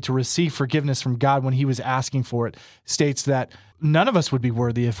wasn't worthy to receive forgiveness from God when he was asking for it states that none of us would be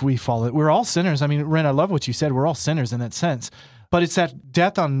worthy if we fall. We're all sinners. I mean, Ren, I love what you said. We're all sinners in that sense. But it's that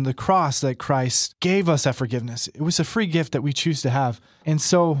death on the cross that Christ gave us that forgiveness. It was a free gift that we choose to have. And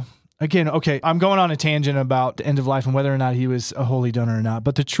so, again, okay, I'm going on a tangent about the end of life and whether or not he was a holy donor or not.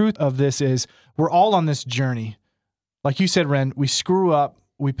 But the truth of this is we're all on this journey. Like you said, Ren, we screw up,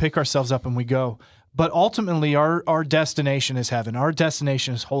 we pick ourselves up, and we go. But ultimately, our destination is heaven. Our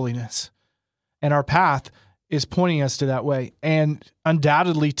destination is holiness. And our path is pointing us to that way. And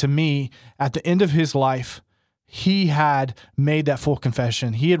undoubtedly, to me, at the end of his life, he had made that full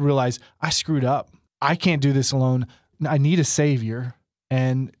confession. He had realized, I screwed up. I can't do this alone. I need a Savior.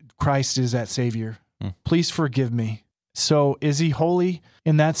 And Christ is that Savior. Please forgive me. So is he holy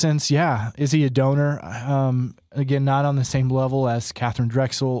in that sense? Yeah. Is he a donor? Again, not on the same level as Catherine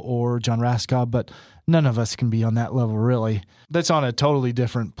Drexel or John Raskob, but none of us can be on that level, really. That's on a totally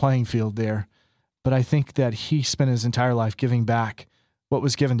different playing field there. But I think that he spent his entire life giving back what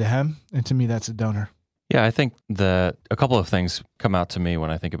was given to him, and to me, that's a donor. Yeah, I think that a couple of things come out to me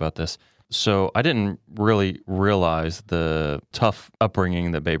when I think about this. So I didn't really realize the tough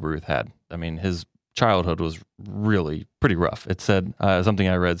upbringing that Babe Ruth had. I mean, his childhood was really pretty rough. It said, something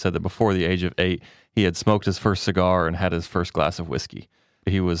I read said that before the age of 8, he had smoked his first cigar and had his first glass of whiskey.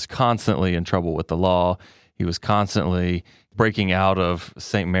 He was constantly in trouble with the law. He was constantly breaking out of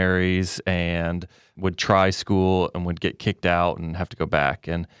St. Mary's and would try school and would get kicked out and have to go back.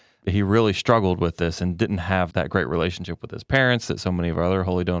 And he really struggled with this and didn't have that great relationship with his parents that so many of our other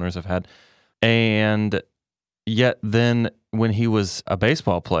holy donors have had. And yet then when he was a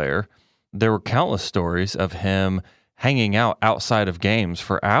baseball player, there were countless stories of him hanging out outside of games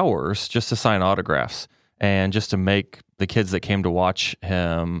for hours just to sign autographs and just to make the kids that came to watch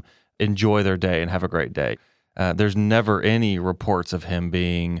him enjoy their day and have a great day. There's never any reports of him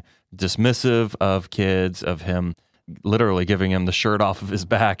being dismissive of kids, of him literally giving him the shirt off of his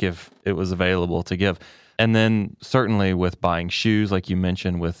back if it was available to give. And then certainly with buying shoes, like you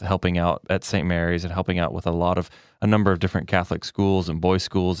mentioned, with helping out at St. Mary's and helping out with a number of different Catholic schools and boys'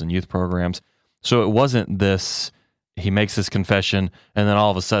 schools and youth programs. So it wasn't this, he makes this confession and then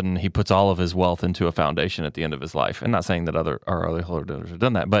all of a sudden he puts all of his wealth into a foundation at the end of his life. And not saying that our other holy donors have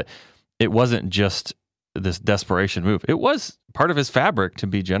done that, but it wasn't just this desperation move. It was part of his fabric to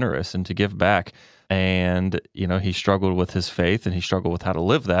be generous and to give back. And, he struggled with his faith and he struggled with how to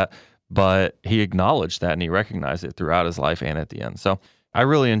live that, but he acknowledged that and he recognized it throughout his life and at the end. So I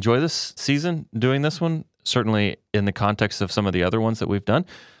really enjoy this season doing this one, certainly in the context of some of the other ones that we've done,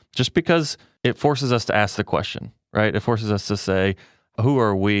 just because it forces us to ask the question, right? It forces us to say, who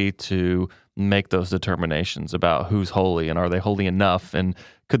are we to make those determinations about who's holy and are they holy enough and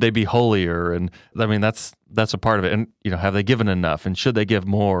could they be holier? And I mean, that's a part of it. And, have they given enough and should they give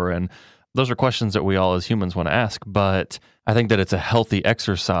more? And those are questions that we all as humans want to ask. But I think that it's a healthy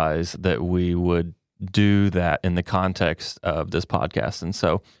exercise that we would do that in the context of this podcast. And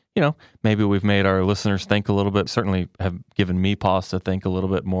so, maybe we've made our listeners think a little bit, certainly have given me pause to think a little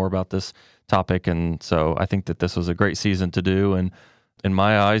bit more about this topic. And so I think that this was a great season to do. And in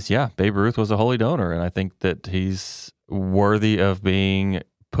my eyes, Babe Ruth was a holy donor. And I think that he's worthy of being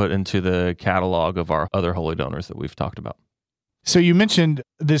put into the catalog of our other holy donors that we've talked about. So you mentioned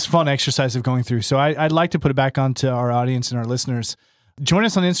this fun exercise of going through. So I'd like to put it back onto our audience and our listeners. Join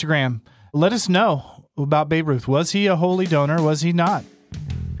us on Instagram. Let us know about Babe Ruth. Was he a holy donor? Was he not?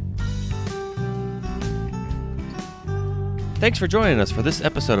 Thanks for joining us for this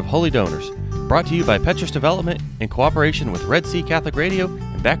episode of Holy Donors, brought to you by Petrus Development in cooperation with Red Sea Catholic Radio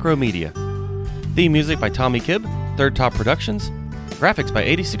and Back Row Media. Theme music by Tommy Kibb, Third Top Productions. Graphics by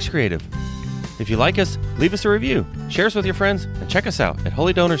 86 Creative. If you like us, leave us a review, share us with your friends, and check us out at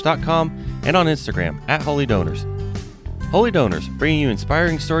holydonors.com and on Instagram at Holy Donors. Holy Donors, bringing you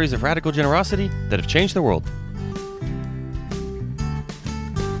inspiring stories of radical generosity that have changed the world.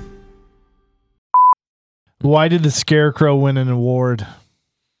 Why did the Scarecrow win an award?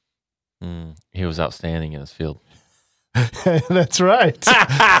 He was outstanding in his field. That's right.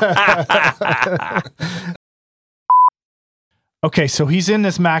 Okay, so he's in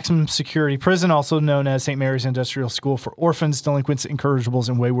this maximum security prison, also known as St. Mary's Industrial School for Orphans, Delinquents, Incorrigibles,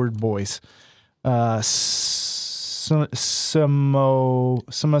 and Wayward Boys. I was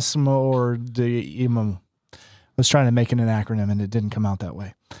trying to make it an acronym, and it didn't come out that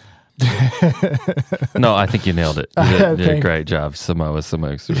way. No, I think you nailed it. You did a great job.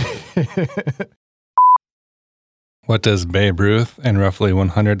 What does Babe Ruth and roughly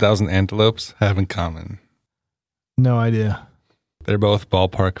 100,000 antelopes have in common? No idea. They're both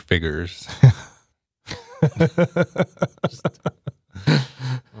ballpark figures.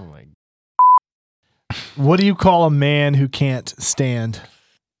 Oh my! What do you call a man who can't stand?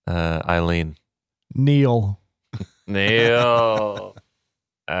 Eileen. Neil. Neil.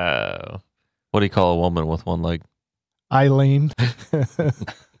 Oh. What do you call a woman with one leg? Eileen.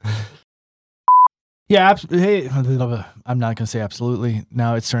 Yeah. Hey, I'm not going to say absolutely.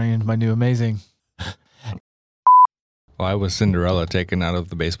 Now it's turning into my new amazing. Why was Cinderella taken out of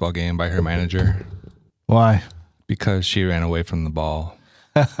the baseball game by her manager? Why? Because she ran away from the ball.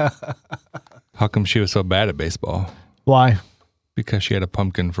 How come she was so bad at baseball? Why? Because she had a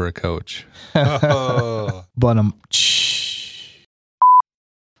pumpkin for a coach. But I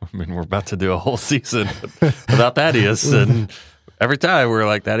mean, we're about to do a whole season without Thaddeus, and every time we're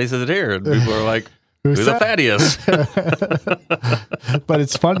like, Thaddeus isn't here, and people are like, who's the Thaddeus? But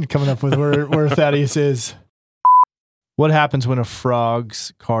it's fun coming up with where Thaddeus is. What happens when a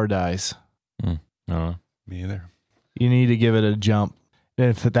frog's car dies? Me either. You need to give it a jump. And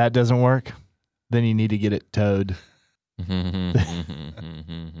if that doesn't work, then you need to get it towed.